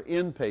 Medicare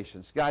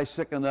inpatients, guys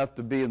sick enough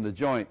to be in the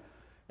joint.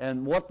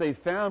 And what they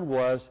found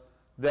was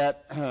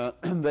that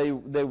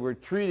they were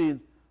treated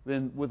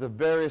with a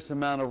various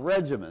amount of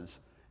regimens.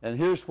 And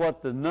here's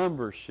what the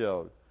numbers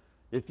showed.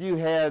 If you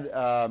had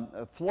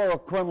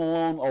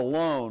fluoroquinolone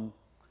alone,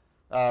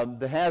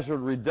 the hazard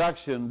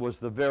reduction was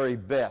the very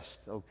best,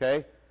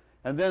 okay?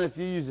 And then if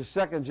you use a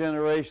second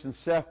generation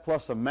Ceph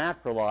plus a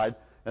macrolide,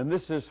 and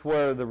this is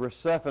where the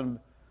Recefin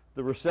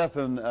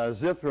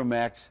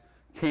Zithromax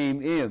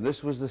came in.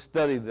 This was the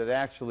study that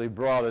actually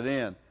brought it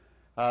in.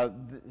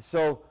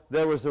 So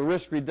there was a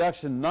risk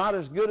reduction, not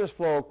as good as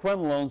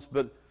fluoroquinolones,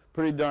 but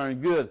pretty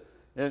darn good.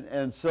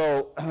 And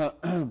so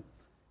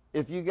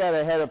if you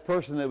had a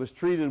person that was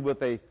treated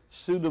with a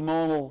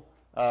pseudomonal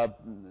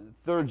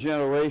third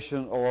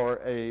generation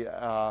or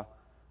a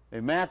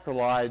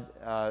macrolide,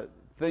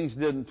 things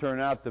didn't turn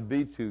out to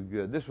be too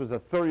good. This was a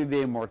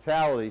 30-day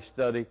mortality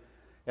study,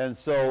 and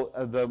so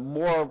the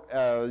more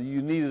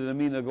you need an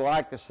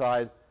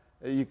aminoglycoside,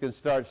 you can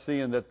start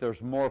seeing that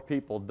there's more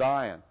people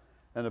dying.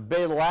 And a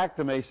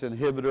beta-lactamase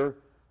inhibitor,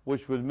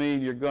 which would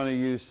mean you're going to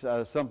use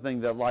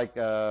something that like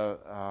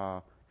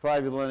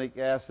clavulanic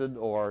acid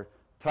or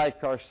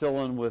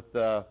ticarcillin with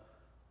a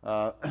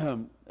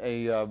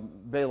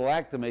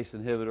beta-lactamase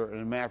inhibitor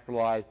and a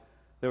macrolide,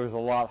 there was a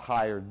lot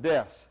higher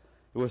deaths.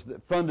 It was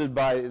funded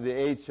by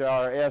the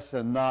HRS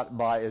and not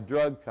by a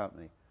drug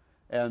company.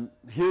 And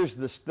here's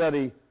the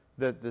study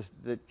that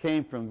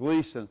came from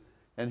Gleason,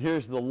 and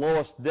here's the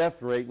lowest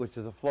death rate, which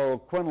is a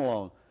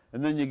fluoroquinolone.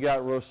 And then you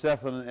got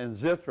Rocephin and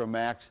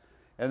Zithromax,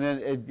 and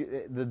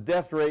then the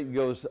death rate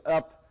goes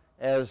up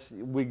as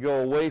we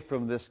go away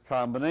from this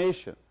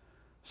combination.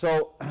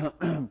 So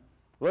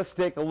let's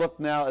take a look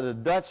now at a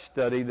Dutch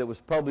study that was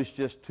published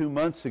just 2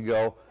 months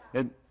ago.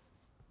 And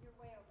you're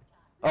way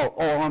over time.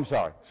 Oh, I'm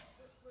sorry.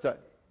 Sorry.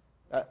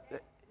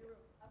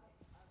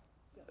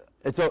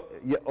 It's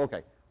yeah,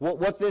 okay.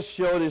 What this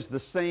showed is the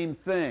same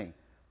thing.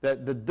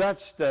 That the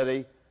Dutch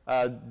study,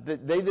 they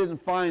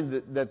didn't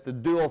find that the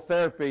dual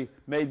therapy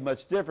made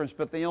much difference,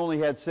 but they only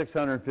had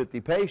 650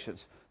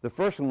 patients. The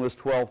first one was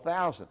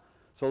 12,000.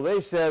 So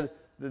they said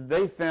that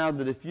they found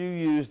that if you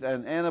used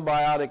an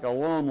antibiotic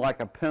alone,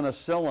 like a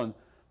penicillin,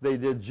 they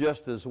did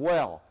just as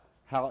well.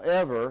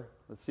 However,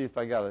 let's see if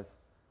I got it.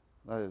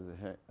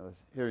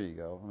 Here you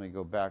go. Let me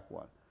go back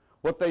one.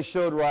 What they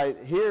showed right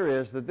here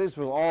is that this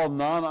was all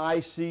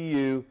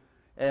non-ICU,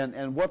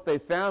 and what they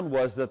found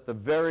was that the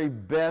very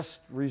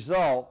best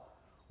result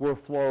were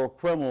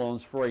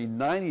fluoroquinolones for a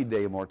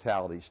 90-day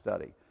mortality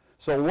study.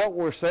 So what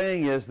we're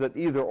saying is that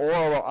either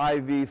oral or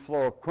IV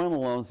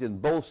fluoroquinolones in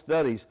both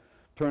studies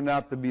turned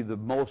out to be the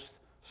most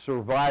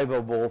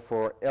survivable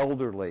for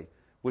elderly,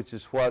 which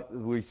is what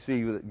we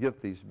see that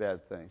get these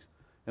bad things.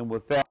 And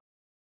with that,